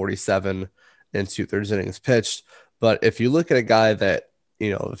 only 47 and 2/3 innings pitched. But if you look at a guy that,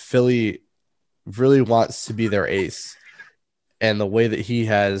 Philly really wants to be their ace, and the way that he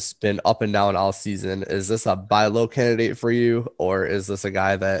has been up and down all season, is this a buy low candidate for you, or is this a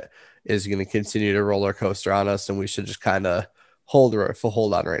guy that is going to continue to roller coaster on us and we should just kind of hold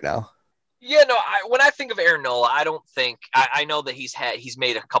on right now? Yeah, no, when I think of Aaron Nola, I don't think I know that he's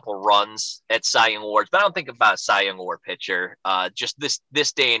made a couple runs at Cy Young Awards, but I don't think about a Cy Young Award pitcher. Just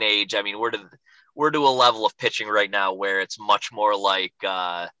this day and age, I mean, we're to a level of pitching right now where it's much more like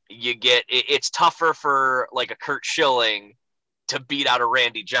it's tougher for like a Curt Schilling to beat out a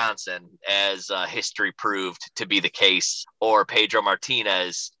Randy Johnson, as history proved to be the case, or Pedro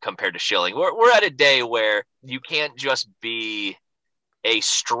Martinez compared to Schilling. We're at a day where you can't just be a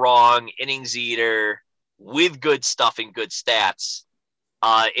strong innings eater with good stuff and good stats.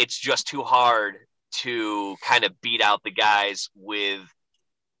 It's just too hard to kind of beat out the guys with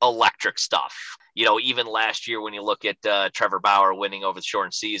electric stuff. Even last year when you look at Trevor Bauer winning over the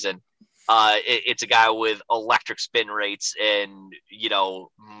shortened season, it's a guy with electric spin rates and,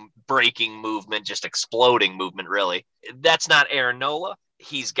 breaking movement, just exploding movement, really. That's not Aaron Nola.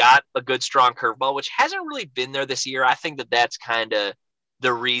 He's got a good, strong curveball, which hasn't really been there this year. I think that that's kind of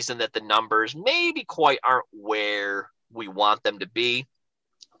the reason that the numbers maybe quite aren't where we want them to be.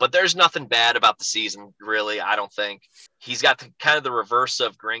 But there's nothing bad about the season, really, I don't think. He's got kind of the reverse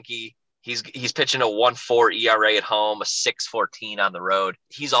of Greinke. He's pitching a 1.4 ERA at home, a 6.14 on the road.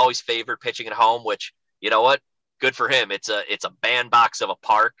 He's always favored pitching at home, which, you know what? Good for him. It's a bandbox of a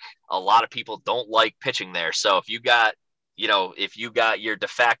park. A lot of people don't like pitching there. So if you got your de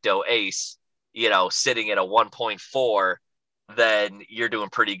facto ace, sitting at a 1.4, then you're doing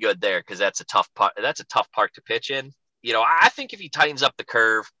pretty good there, because that's a tough park to pitch in. I think if he tightens up the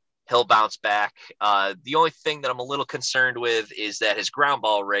curve, he'll bounce back. The only thing that I'm a little concerned with is that his ground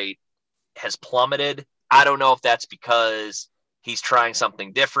ball rate has plummeted. I don't know if that's because he's trying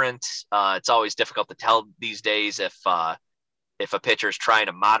something different. It's always difficult to tell these days if a pitcher is trying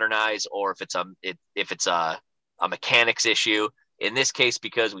to modernize or if it's a mechanics issue. In this case,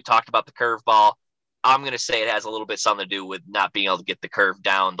 because we talked about the curveball, I'm going to say it has a little bit something to do with not being able to get the curve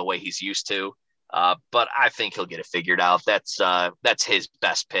down the way he's used to. But I think he'll get it figured out. That's his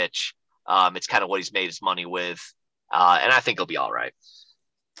best pitch. It's kind of what he's made his money with. And I think he'll be all right.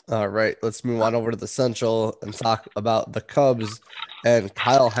 All right, let's move on over to the Central and talk about the Cubs and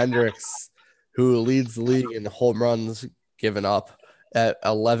Kyle Hendricks, who leads the league in home runs given up at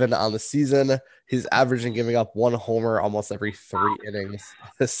 11 on the season. He's averaging giving up one homer almost every 3 innings.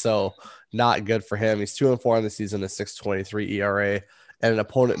 So not good for him. He's 2-4 on the season, a 6.23 ERA, and an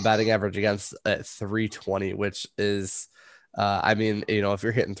opponent batting average against at 320, which is, if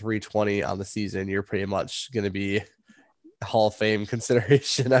you're hitting 320 on the season, you're pretty much going to be Hall of Fame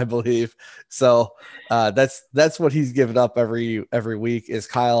consideration, I believe. So that's what he's given up every week. Is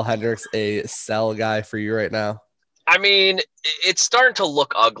Kyle Hendricks a sell guy for you right now? I mean, it's starting to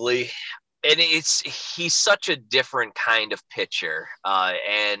look ugly, and he's such a different kind of pitcher.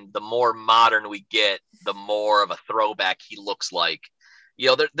 And the more modern we get, the more of a throwback he looks like.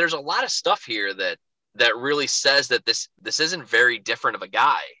 There's a lot of stuff here that really says that this isn't very different of a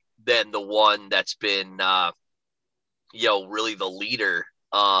guy than the one that's been really the leader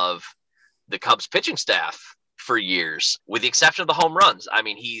of the Cubs pitching staff for years, with the exception of the home runs. I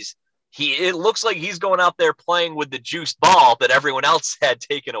mean, it looks like he's going out there playing with the juiced ball that everyone else had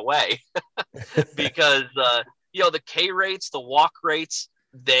taken away because, the K rates, the walk rates,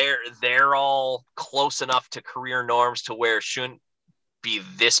 they're all close enough to career norms to where it shouldn't be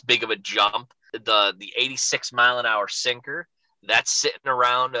this big of a jump. The 86 mile an hour sinker, that's sitting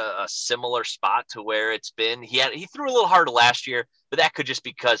around a similar spot to where it's been. He threw a little harder last year, but that could just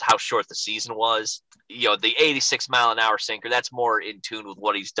because how short the season was. The 86 mile an hour sinker, that's more in tune with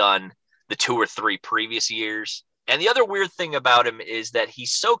what he's done the 2 or 3 previous years. And the other weird thing about him is that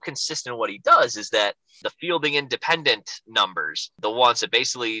he's so consistent in what he does is that the fielding independent numbers, the ones that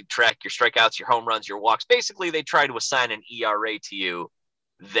basically track your strikeouts, your home runs, your walks, basically they try to assign an ERA to you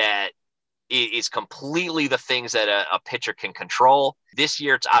that is completely the things that a pitcher can control. This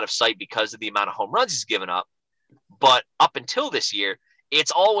year, it's out of sight because of the amount of home runs he's given up. But up until this year,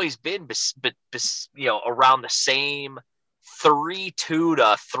 it's always been around the same 3.2 to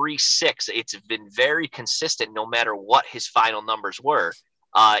 3.6. It's been very consistent no matter what his final numbers were.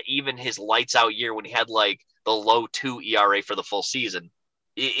 Even his lights out year when he had like the low 2 ERA for the full season.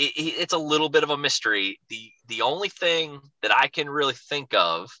 It's a little bit of a mystery. The only thing that I can really think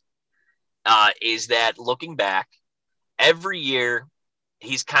of is that looking back, every year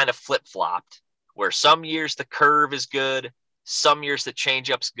he's kind of flip-flopped, where some years the curve is good, some years the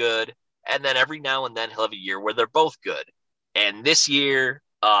changeup's good, and then every now and then he'll have a year where they're both good. And this year,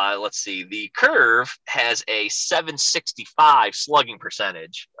 the curve has a 765 slugging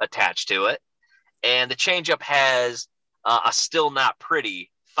percentage attached to it, and the changeup has a still not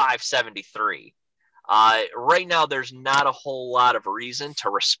pretty 573. Right now, there's not a whole lot of reason to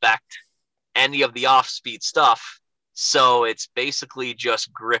respect any of the off-speed stuff. So it's basically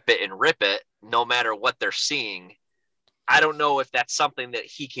just grip it and rip it, no matter what they're seeing. I don't know if that's something that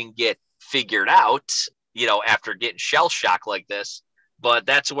he can get figured out, after getting shell shock like this, but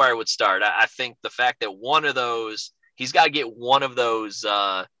that's where I would start. I think the fact that he's got to get one of those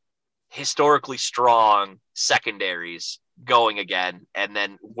historically strong secondaries going again, and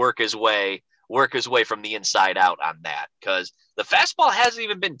then work his way from the inside out on that, because the fastball hasn't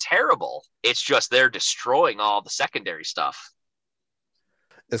even been terrible. It's just they're destroying all the secondary stuff.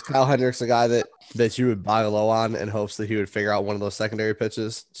 Is Kyle Hendricks a guy that you would buy low on in hopes that he would figure out one of those secondary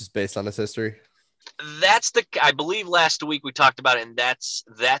pitches just based on his history? I believe last week we talked about it, and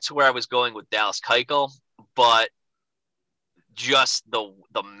that's where I was going with Dallas Keuchel, but just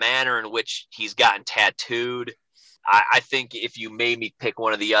the manner in which he's gotten tattooed. I think if you made me pick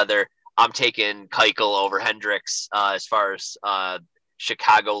one or the other, I'm taking Keuchel over Hendricks as far as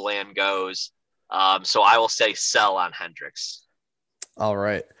Chicagoland goes. So I will say sell on Hendricks. All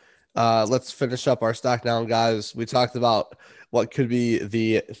right. Let's finish up our stock down, guys. We talked about what could be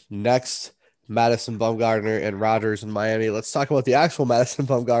the next Madison Bumgarner and Rogers in Miami. Let's talk about the actual Madison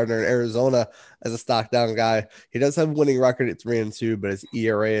Bumgarner in Arizona as a stock down guy. He does have a winning record at 3-2, but his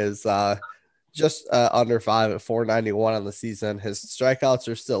ERA is just under 5 at 4.91 on the season. His strikeouts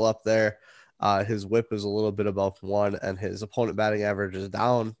are still up there. His whip is a little bit above 1, and his opponent batting average is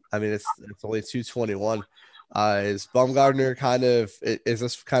down. I mean, it's only 221. Is Bumgarner is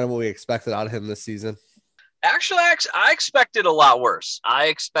this kind of what we expected out of him this season? Actually, I expected a lot worse. I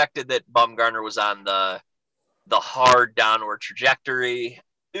expected that Bumgarner was on the hard downward trajectory.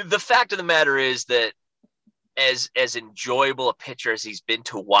 The fact of the matter is that as enjoyable a pitcher as he's been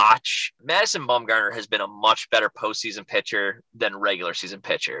to watch, Madison Bumgarner has been a much better postseason pitcher than regular season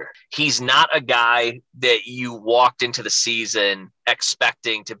pitcher. He's not a guy that you walked into the season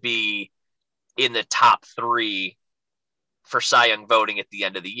expecting to be in the top 3 for Cy Young voting at the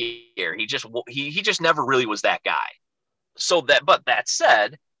end of the year. He just never really was that guy. But that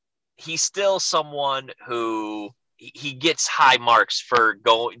said, he's still someone who he gets high marks for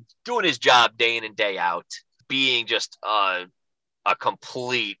doing his job day in and day out, being just a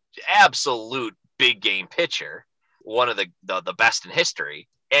complete, absolute big game pitcher, one of the best in history,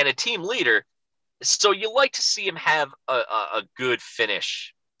 and a team leader. So you like to see him have a good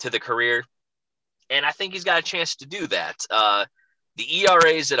finish to the career. And I think he's got a chance to do that. The ERA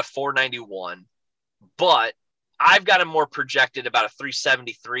is at a 4.91, but I've got him more projected about a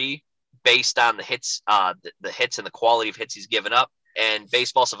 3.73 based on the hits, the hits and the quality of hits he's given up. And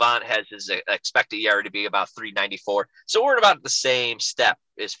Baseball Savant has his expected ERA to be about 3.94. So we're at about the same step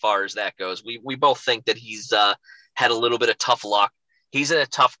as far as that goes. We both think that he's had a little bit of tough luck. He's in a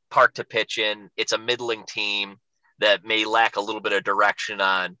tough park to pitch in. It's a middling team that may lack a little bit of direction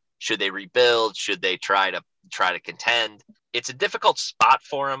on. Should they rebuild? Should they try to contend? It's a difficult spot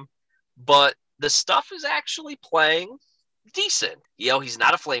for him, but the stuff is actually playing decent. He's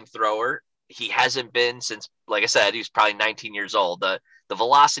not a flamethrower. He hasn't been since, like I said, he's probably 19 years old. The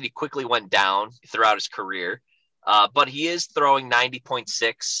velocity quickly went down throughout his career, but he is throwing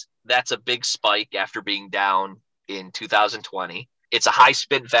 90.6. That's a big spike after being down in 2020. It's a high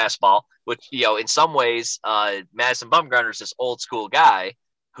spin fastball, which, in some ways, Madison Bumgarner is this old school guy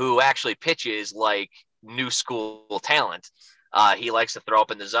who actually pitches like new school talent. He likes to throw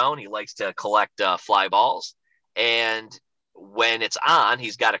up in the zone. He likes to collect fly balls. And when it's on,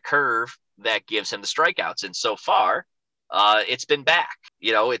 he's got a curve that gives him the strikeouts. And so far, it's been back.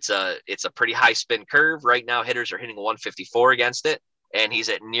 It's a pretty high spin curve. Right now, hitters are hitting 154 against it. And he's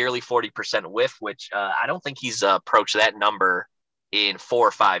at nearly 40% whiff, which I don't think he's approached that number in 4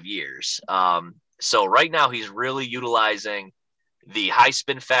 or 5 years. So right now, he's really utilizing the high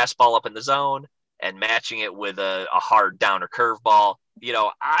spin fastball up in the zone and matching it with a hard downer curveball.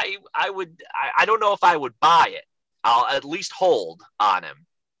 I don't know if I would buy it. I'll at least hold on him,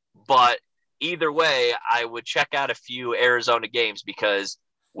 but either way, I would check out a few Arizona games because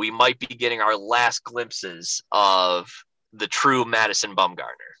we might be getting our last glimpses of the true Madison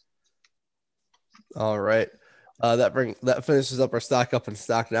Bumgarner. All right. That finishes up our stock up and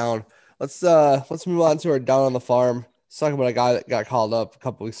stock down. Let's move on to our down on the farm. Let's talk about a guy that got called up a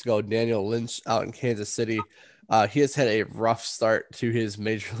couple weeks ago, Daniel Lynch out in Kansas City. He has had a rough start to his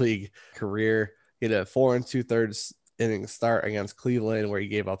major league career. He had a 4 2/3 inning start against Cleveland where he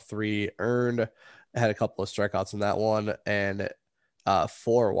gave up 3 earned, had a couple of strikeouts in that one, and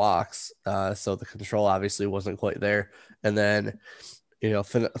 4 walks. So the control obviously wasn't quite there. And then,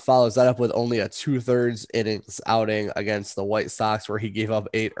 follows that up with only a 2/3 innings outing against the White Sox where he gave up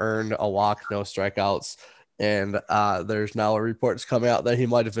 8 earned, a walk, no strikeouts. And there's now reports coming out that he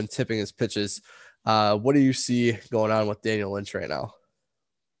might have been tipping his pitches. What do you see going on with Daniel Lynch right now?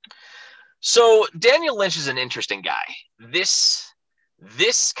 So Daniel Lynch is an interesting guy. This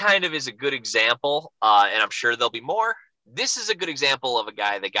kind of is a good example, and I'm sure there'll be more. This is a good example of a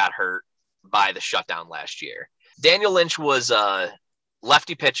guy that got hurt by the shutdown last year. Daniel Lynch was a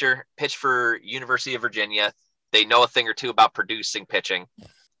lefty pitcher, pitched for University of Virginia. They know a thing or two about producing pitching.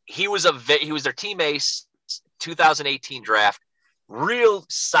 He was their team ace 2018 draft, real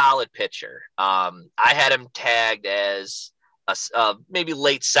solid pitcher. I had him tagged as maybe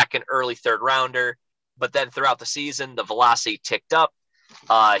late second, early third rounder. But then throughout the season, the velocity ticked up.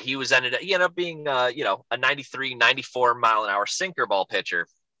 He ended up being a 93, 94 mile an hour sinker ball pitcher.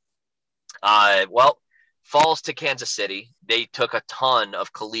 Well, falls to Kansas City. They took a ton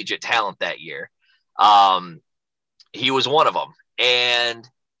of collegiate talent that year. He was one of them, and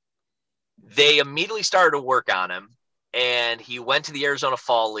they immediately started to work on him. And he went to the Arizona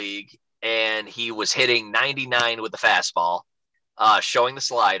Fall League, and he was hitting 99 with the fastball, showing the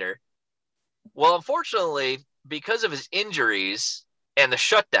slider. Well, unfortunately, because of his injuries and the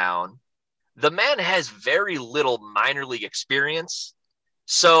shutdown, the man has very little minor league experience.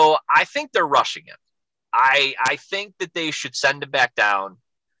 So I think they're rushing him. I think that they should send him back down,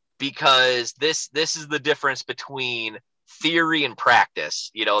 because this is the difference between theory and practice.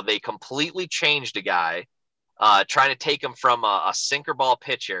 They completely changed a guy, trying to take him from a sinker ball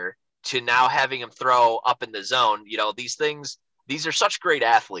pitcher to now having him throw up in the zone. These are such great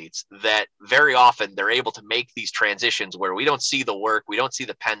athletes that very often they're able to make these transitions where we don't see the work, we don't see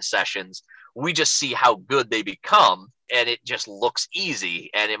the pen sessions, we just see how good they become, and it just looks easy,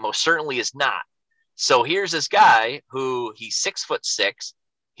 and it most certainly is not. So here's this guy who he's 6'6",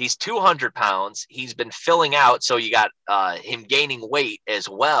 he's 200 pounds, he's been filling out, so you got him gaining weight as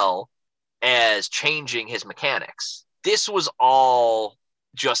well as changing his mechanics. This was all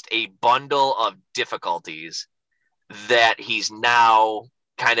just a bundle of difficulties that he's now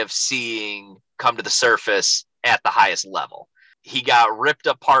kind of seeing come to the surface at the highest level. He got ripped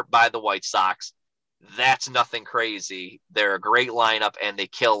apart by the White Sox. That's nothing crazy. They're a great lineup, and they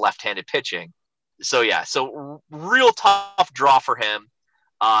kill left-handed pitching. So real tough draw for him.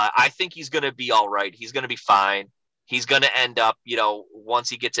 I think he's going to be all right. He's going to be fine. He's going to end up, once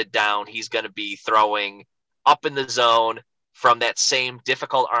he gets it down, he's going to be throwing up in the zone from that same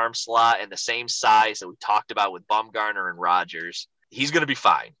difficult arm slot and the same size that we talked about with Bumgarner and Rogers. He's going to be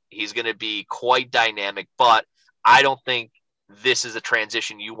fine. He's going to be quite dynamic, but I don't think this is a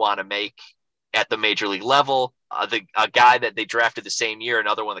transition you want to make at the major league level. A guy that they drafted the same year,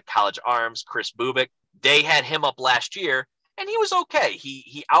 another one of the college arms, Chris Bubik, they had him up last year, and he was okay.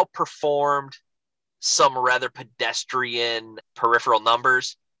 He outperformed some rather pedestrian peripheral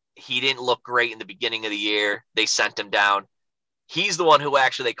numbers. He didn't look great in the beginning of the year. They sent him down. He's the one who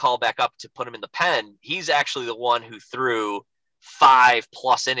actually they call back up to put him in the pen. He's actually the one who threw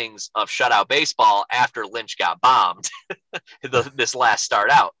 5+ innings of shutout baseball after Lynch got bombed this last start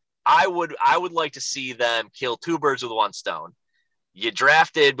out. I would like to see them kill two birds with one stone. You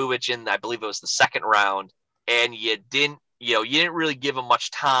drafted Bubic in, I believe it was the second round, and you didn't really give him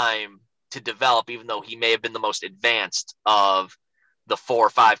much time to develop, even though he may have been the most advanced of the 4 or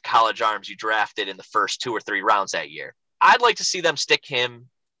 5 college arms you drafted in the first 2 or 3 rounds that year. I'd like to see them stick him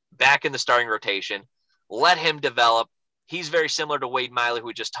back in the starting rotation, let him develop. He's very similar to Wade Miley, who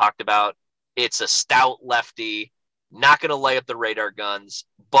we just talked about. It's a stout lefty, not going to lay up the radar guns,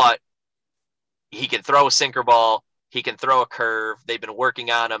 but he can throw a sinker ball. He can throw a curve. They've been working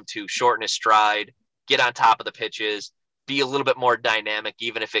on him to shorten his stride, get on top of the pitches, be a little bit more dynamic,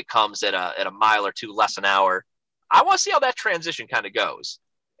 even if it comes at a mile or two less an hour. I want to see how that transition kind of goes.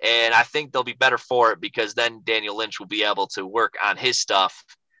 And I think they'll be better for it, because then Daniel Lynch will be able to work on his stuff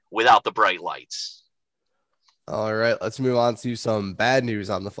without the bright lights. All right, let's move on to some bad news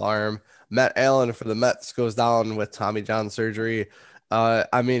on the farm. Matt Allen for the Mets goes down with Tommy John surgery.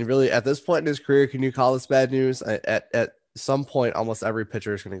 Really, at this point in his career, can you call this bad news? At some point, almost every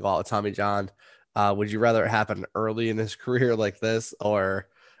pitcher is going to go out with Tommy John. Would you rather it happen early in his career like this, or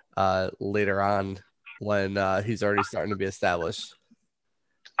later on when he's already starting to be established?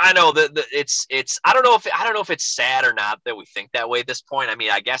 I know that it's I don't know if it's sad or not that we think that way at this point. I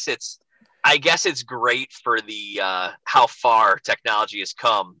mean, I guess it's great for the how far technology has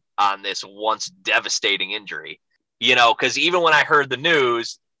come on this once devastating injury. Because even when I heard the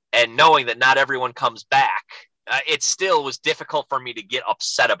news and knowing that not everyone comes back, it still was difficult for me to get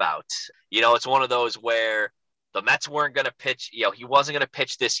upset about. It's one of those where the Mets weren't going to pitch. He wasn't going to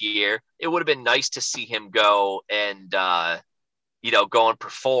pitch this year. It would have been nice to see him go and go and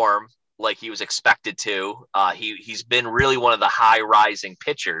perform like he was expected to. He's been really one of the high rising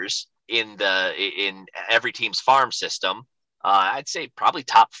pitchers in every team's farm system. I'd say probably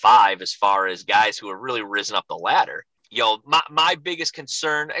top 5 as far as guys who have really risen up the ladder. My biggest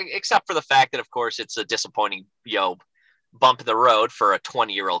concern, except for the fact that, of course, it's a disappointing, bump in the road for a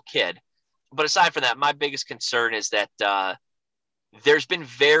 20-year-old kid. But aside from that, my biggest concern is that there's been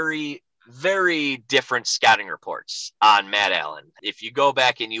very, very different scouting reports on Matt Allen. If you go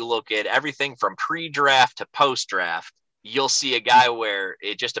back and you look at everything from pre-draft to post-draft, you'll see a guy where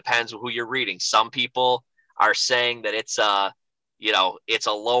it just depends who you're reading. Some people are saying that it's a it's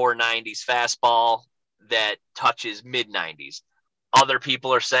a lower 90s fastball that touches mid 90s. Other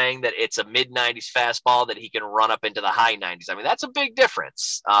people are saying that it's a mid 90s fastball that he can run up into the high 90s. I mean, that's a big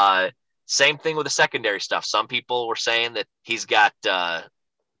difference. Same thing with the secondary stuff. Some people were saying that he's got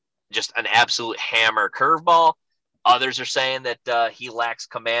just an absolute hammer curveball. Others are saying that he lacks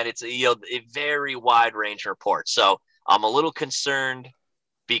command. It's a very wide range report. So I'm a little concerned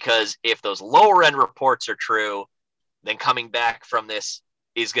because if those lower end reports are true, then coming back from this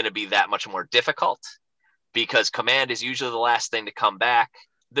is going to be that much more difficult because command is usually the last thing to come back.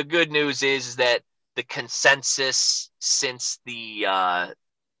 The good news is that the consensus since the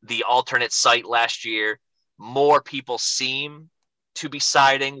alternate site last year, more people seem to be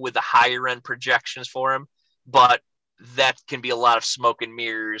siding with the higher end projections for him, but that can be a lot of smoke and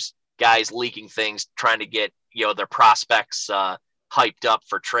mirrors, guys leaking things, trying to get their prospects hyped up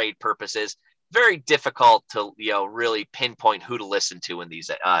for trade purposes. Very difficult to really pinpoint who to listen to in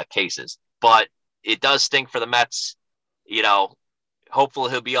these cases, but it does stink for the Mets.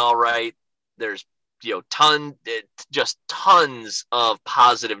 Hopefully he'll be all right. There's tons of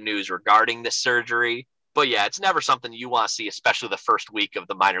positive news regarding this surgery. But yeah, it's never something you want to see, especially the first week of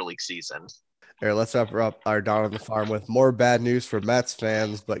the minor league season. Here, let's wrap up our Down on the Farm with more bad news for Mets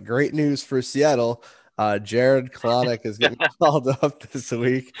fans, but great news for Seattle. Jarred Kelenic is getting called up this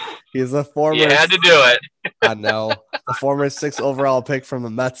week. He's a former. You had to do it. I know. A former 6th overall pick from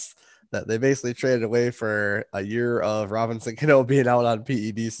the Mets that they basically traded away for a year of Robinson Cano being out on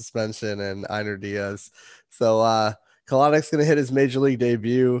PED suspension and Einer Diaz. So Kelenic's going to hit his major league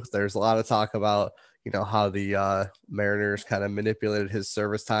debut. There's a lot of talk about how the Mariners kind of manipulated his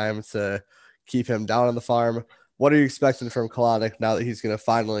service time to keep him down on the farm. What are you expecting from Kelenic now that he's going to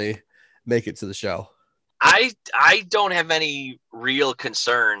finally make it to the show? I don't have any real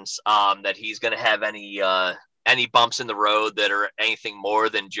concerns that he's going to have any bumps in the road that are anything more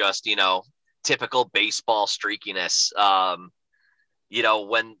than just typical baseball streakiness.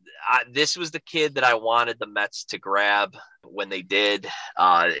 This was the kid that I wanted the Mets to grab when they did.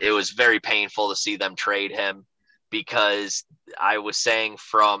 It was very painful to see them trade him because I was saying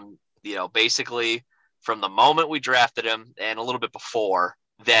from basically from the moment we drafted him and a little bit before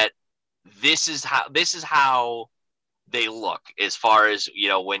that this is how they look as far as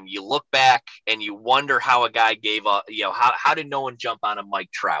when you look back and you wonder how a guy gave up. How did no one jump on a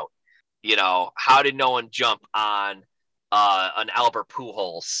Mike Trout? How did no one jump on an Albert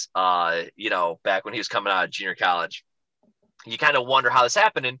Pujols? Back when he was coming out of junior college, you kind of wonder how this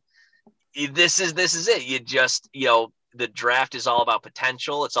happened. And this is it. You just the draft is all about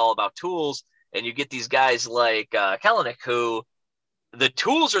potential. It's all about tools, and you get these guys like Kelenic who the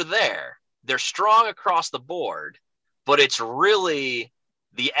tools are there. They're strong across the board, but it's really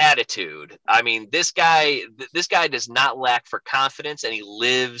the attitude. I mean, this guy does not lack for confidence, and he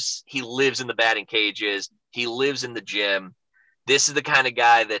lives in the batting cages. He lives in the gym. This is the kind of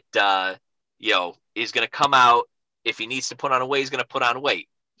guy that is going to come out. If he needs to put on a weight, he's going to put on weight.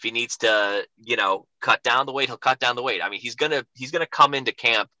 If he needs to, cut down the weight, he'll cut down the weight. I mean, he's gonna come into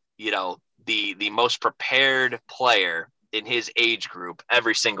camp, the most prepared player in his age group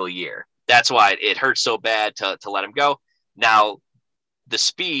every single year. That's why it hurts so bad to let him go. Now, the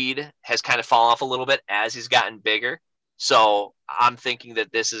speed has kind of fallen off a little bit as he's gotten bigger. So I'm thinking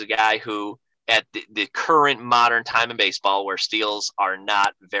that this is a guy who, at the current modern time in baseball where steals are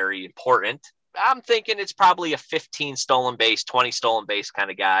not very important, I'm thinking it's probably a 15 stolen base, 20 stolen base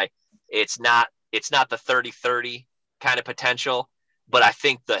kind of guy. It's not the 30-30 kind of potential, but I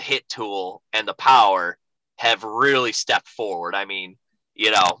think the hit tool and the power have really stepped forward. I mean,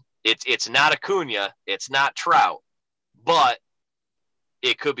 it's not Acuna, it's not Trout, but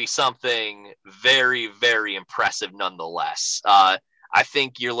it could be something very, very impressive nonetheless. I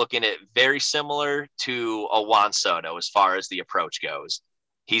think you're looking at very similar to a Juan Soto as far as the approach goes.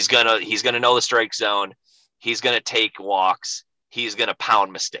 He's gonna know the strike zone. He's gonna take walks. He's gonna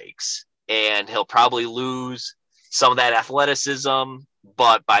pound mistakes, and he'll probably lose some of that athleticism.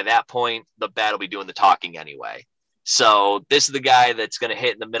 But by that point, the bat will be doing the talking anyway. So this is the guy that's going to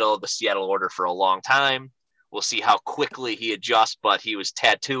hit in the middle of the Seattle order for a long time. We'll see how quickly he adjusts, but he was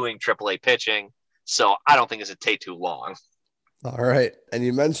tattooing AAA pitching, so I don't think it's going to take too long. All right. And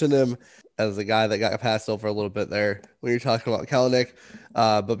you mentioned him as a guy that got passed over a little bit there when you're talking about Kelenic.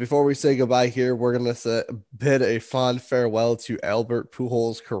 But before we say goodbye here, we're going to bid a fond farewell to Albert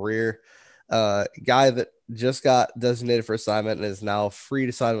Pujols' career. Guy that just got designated for assignment and is now free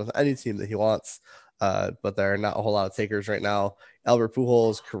to sign with any team that he wants. But there are not a whole lot of takers right now. Albert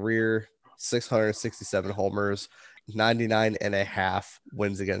Pujols' career, 667 homers, 99.5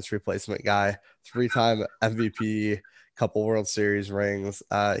 wins against replacement guy, 3-time MVP, couple World Series rings.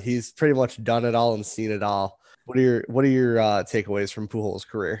 He's pretty much done it all and seen it all. What are your takeaways from Pujols'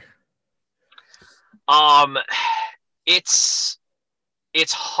 career? Um, it's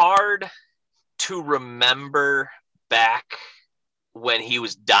it's hard to remember back when he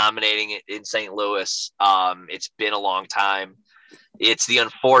was dominating it in St. Louis. It's been a long time. It's the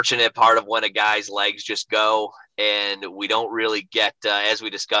unfortunate part of when a guy's legs just go, and we don't really get, as we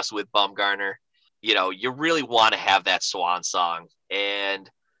discussed with Bumgarner, you really want to have that swan song. And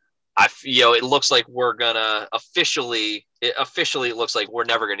it looks like we're gonna officially, it looks like we're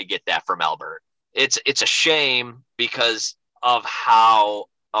never gonna get that from Albert. It's a shame because of how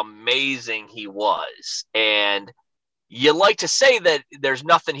amazing he was, and you like to say that there's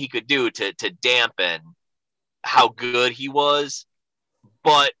nothing he could do to dampen how good he was,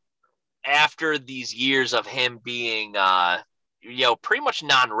 but after these years of him being pretty much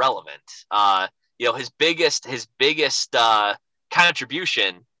non-relevant, his biggest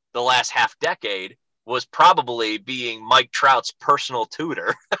contribution the last half decade was probably being Mike Trout's personal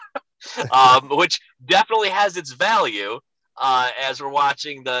tutor, which definitely has its value as we're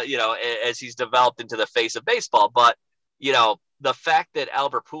watching as he's developed into the face of baseball. But the fact that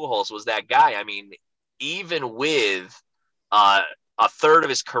Albert Pujols was that guy, I mean, even with a third of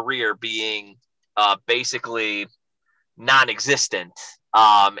his career being basically non-existent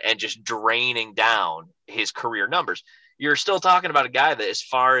and just draining down his career numbers, you're still talking about a guy that, as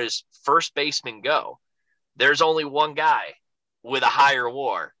far as first basemen go, there's only one guy with a higher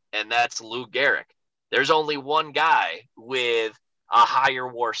WAR, and that's Lou Gehrig. There's only one guy with a higher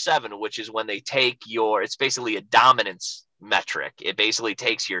WAR 7, which is when they take it's basically a dominance metric. It basically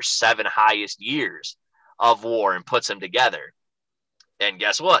takes your 7 highest years of WAR and puts them together. And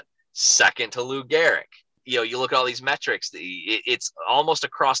guess what? Second to Lou Gehrig. You look at all these metrics, it's almost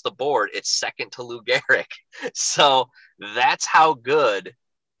across the board. It's second to Lou Gehrig. So that's how good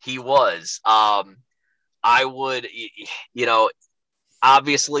he was. I would,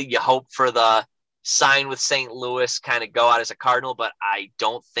 obviously you hope for the sign with St. Louis, kind of go out as a Cardinal, but I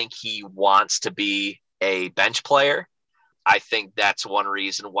don't think he wants to be a bench player. I think that's one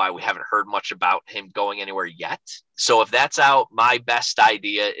reason why we haven't heard much about him going anywhere yet. So if that's out, my best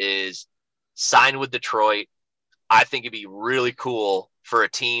idea is sign with Detroit. I think it'd be really cool for a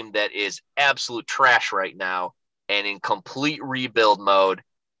team that is absolute trash right now and in complete rebuild mode.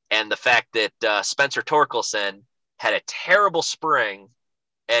 And the fact that Spencer Torkelson had a terrible spring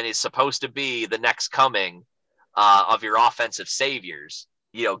and is supposed to be the next coming of your offensive saviors.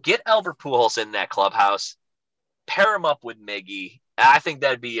 Get Albert Pujols in that clubhouse, pair him up with Miggy. I think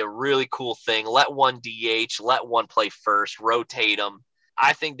that'd be a really cool thing. Let one DH, let one play first, rotate them.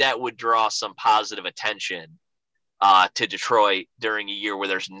 I think that would draw some positive attention to Detroit during a year where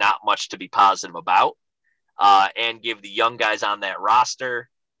there's not much to be positive about, and give the young guys on that roster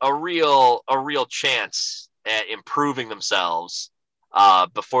a real chance at improving themselves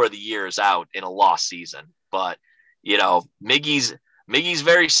before the year is out in a lost season. But Miggy's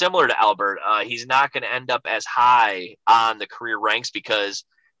very similar to Albert. He's not going to end up as high on the career ranks because,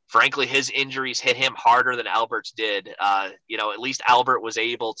 frankly, his injuries hit him harder than Albert's did. At least Albert was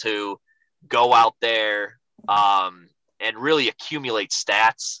able to go out there and really accumulate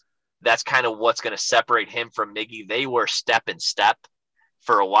stats. That's kind of what's going to separate him from Miggy. They were step and step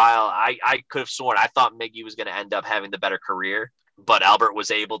for a while. I could have sworn I thought Miggy was going to end up having the better career, but Albert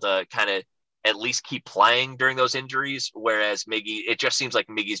was able to kind of at least keep playing during those injuries, whereas Miggy, it just seems like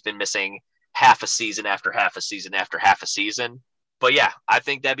Miggy's been missing half a season after half a season after half a season. But yeah, I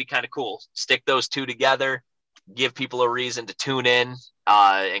think that'd be kind of cool. Stick those two together, give people a reason to tune in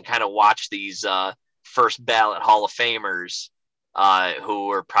and kind of watch these first ballot Hall of Famers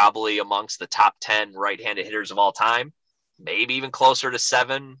who are probably amongst the top 10 right-handed hitters of all time, maybe even closer to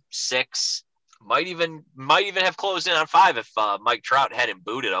 7, 6, might even have closed in on 5 if Mike Trout hadn't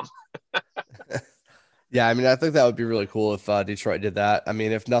booted him. Yeah, I mean, I think that would be really cool if Detroit did that. I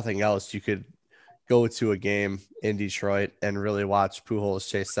mean, if nothing else, you could go to a game in Detroit and really watch Pujols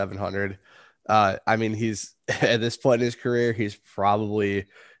chase 700. I mean, he's at this point in his career, he's probably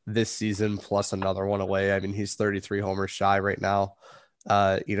this season plus another one away. I mean, he's 33 homers shy right now.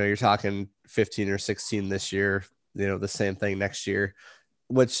 You're talking 15 or 16 this year, the same thing next year,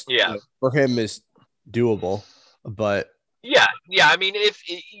 which for him is doable, but yeah. I mean,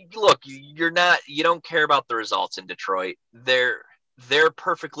 look, you don't care about the results in Detroit. They're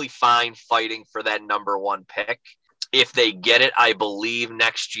perfectly fine fighting for that number 1 pick. If they get it, I believe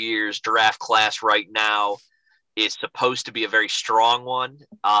next year's draft class right now is supposed to be a very strong one.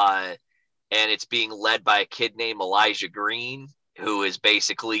 And it's being led by a kid named Elijah Green, who is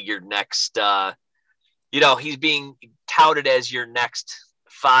basically your next he's being touted as your next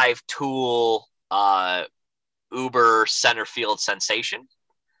five-tool Uber center field sensation.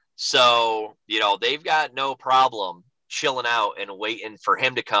 So, they've got no problem chilling out and waiting for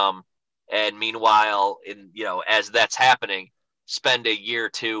him to come. And meanwhile, as that's happening, spend a year or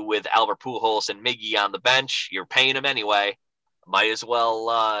two with Albert Pujols and Miggy on the bench. You're paying him anyway. Might as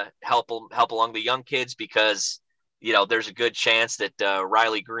well help along the young kids because there's a good chance that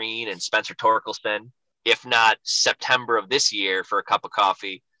Riley Green and Spencer Torkelson, if not September of this year for a cup of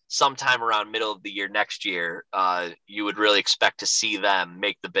coffee, sometime around middle of the year next year, you would really expect to see them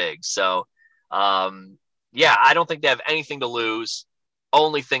make the big. So, I don't think they have anything to lose,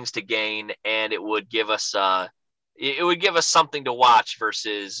 only things to gain, and it would give us something to watch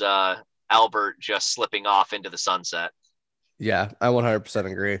versus Albert just slipping off into the sunset. Yeah, I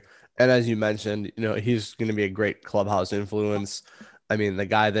 100% agree. And as you mentioned, he's going to be a great clubhouse influence. I mean, the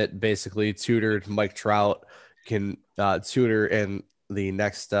guy that basically tutored Mike Trout can tutor in the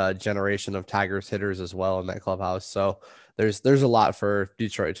next generation of Tigers hitters as well in that clubhouse. So there's a lot for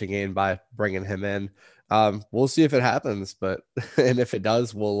Detroit to gain by bringing him in. We'll see if it happens, but and if it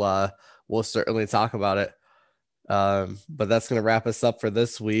does, we'll certainly talk about it. But that's going to wrap us up for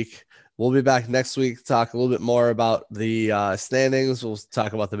this week. We'll be back next week to talk a little bit more about the standings. We'll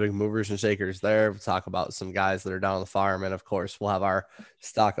talk about the big movers and shakers there. We'll talk about some guys that are down on the farm. And of course, we'll have our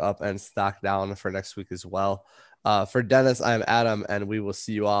stock up and stock down for next week as well. For Dennis, I'm Adam, and we will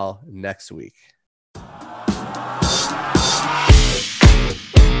see you all next week.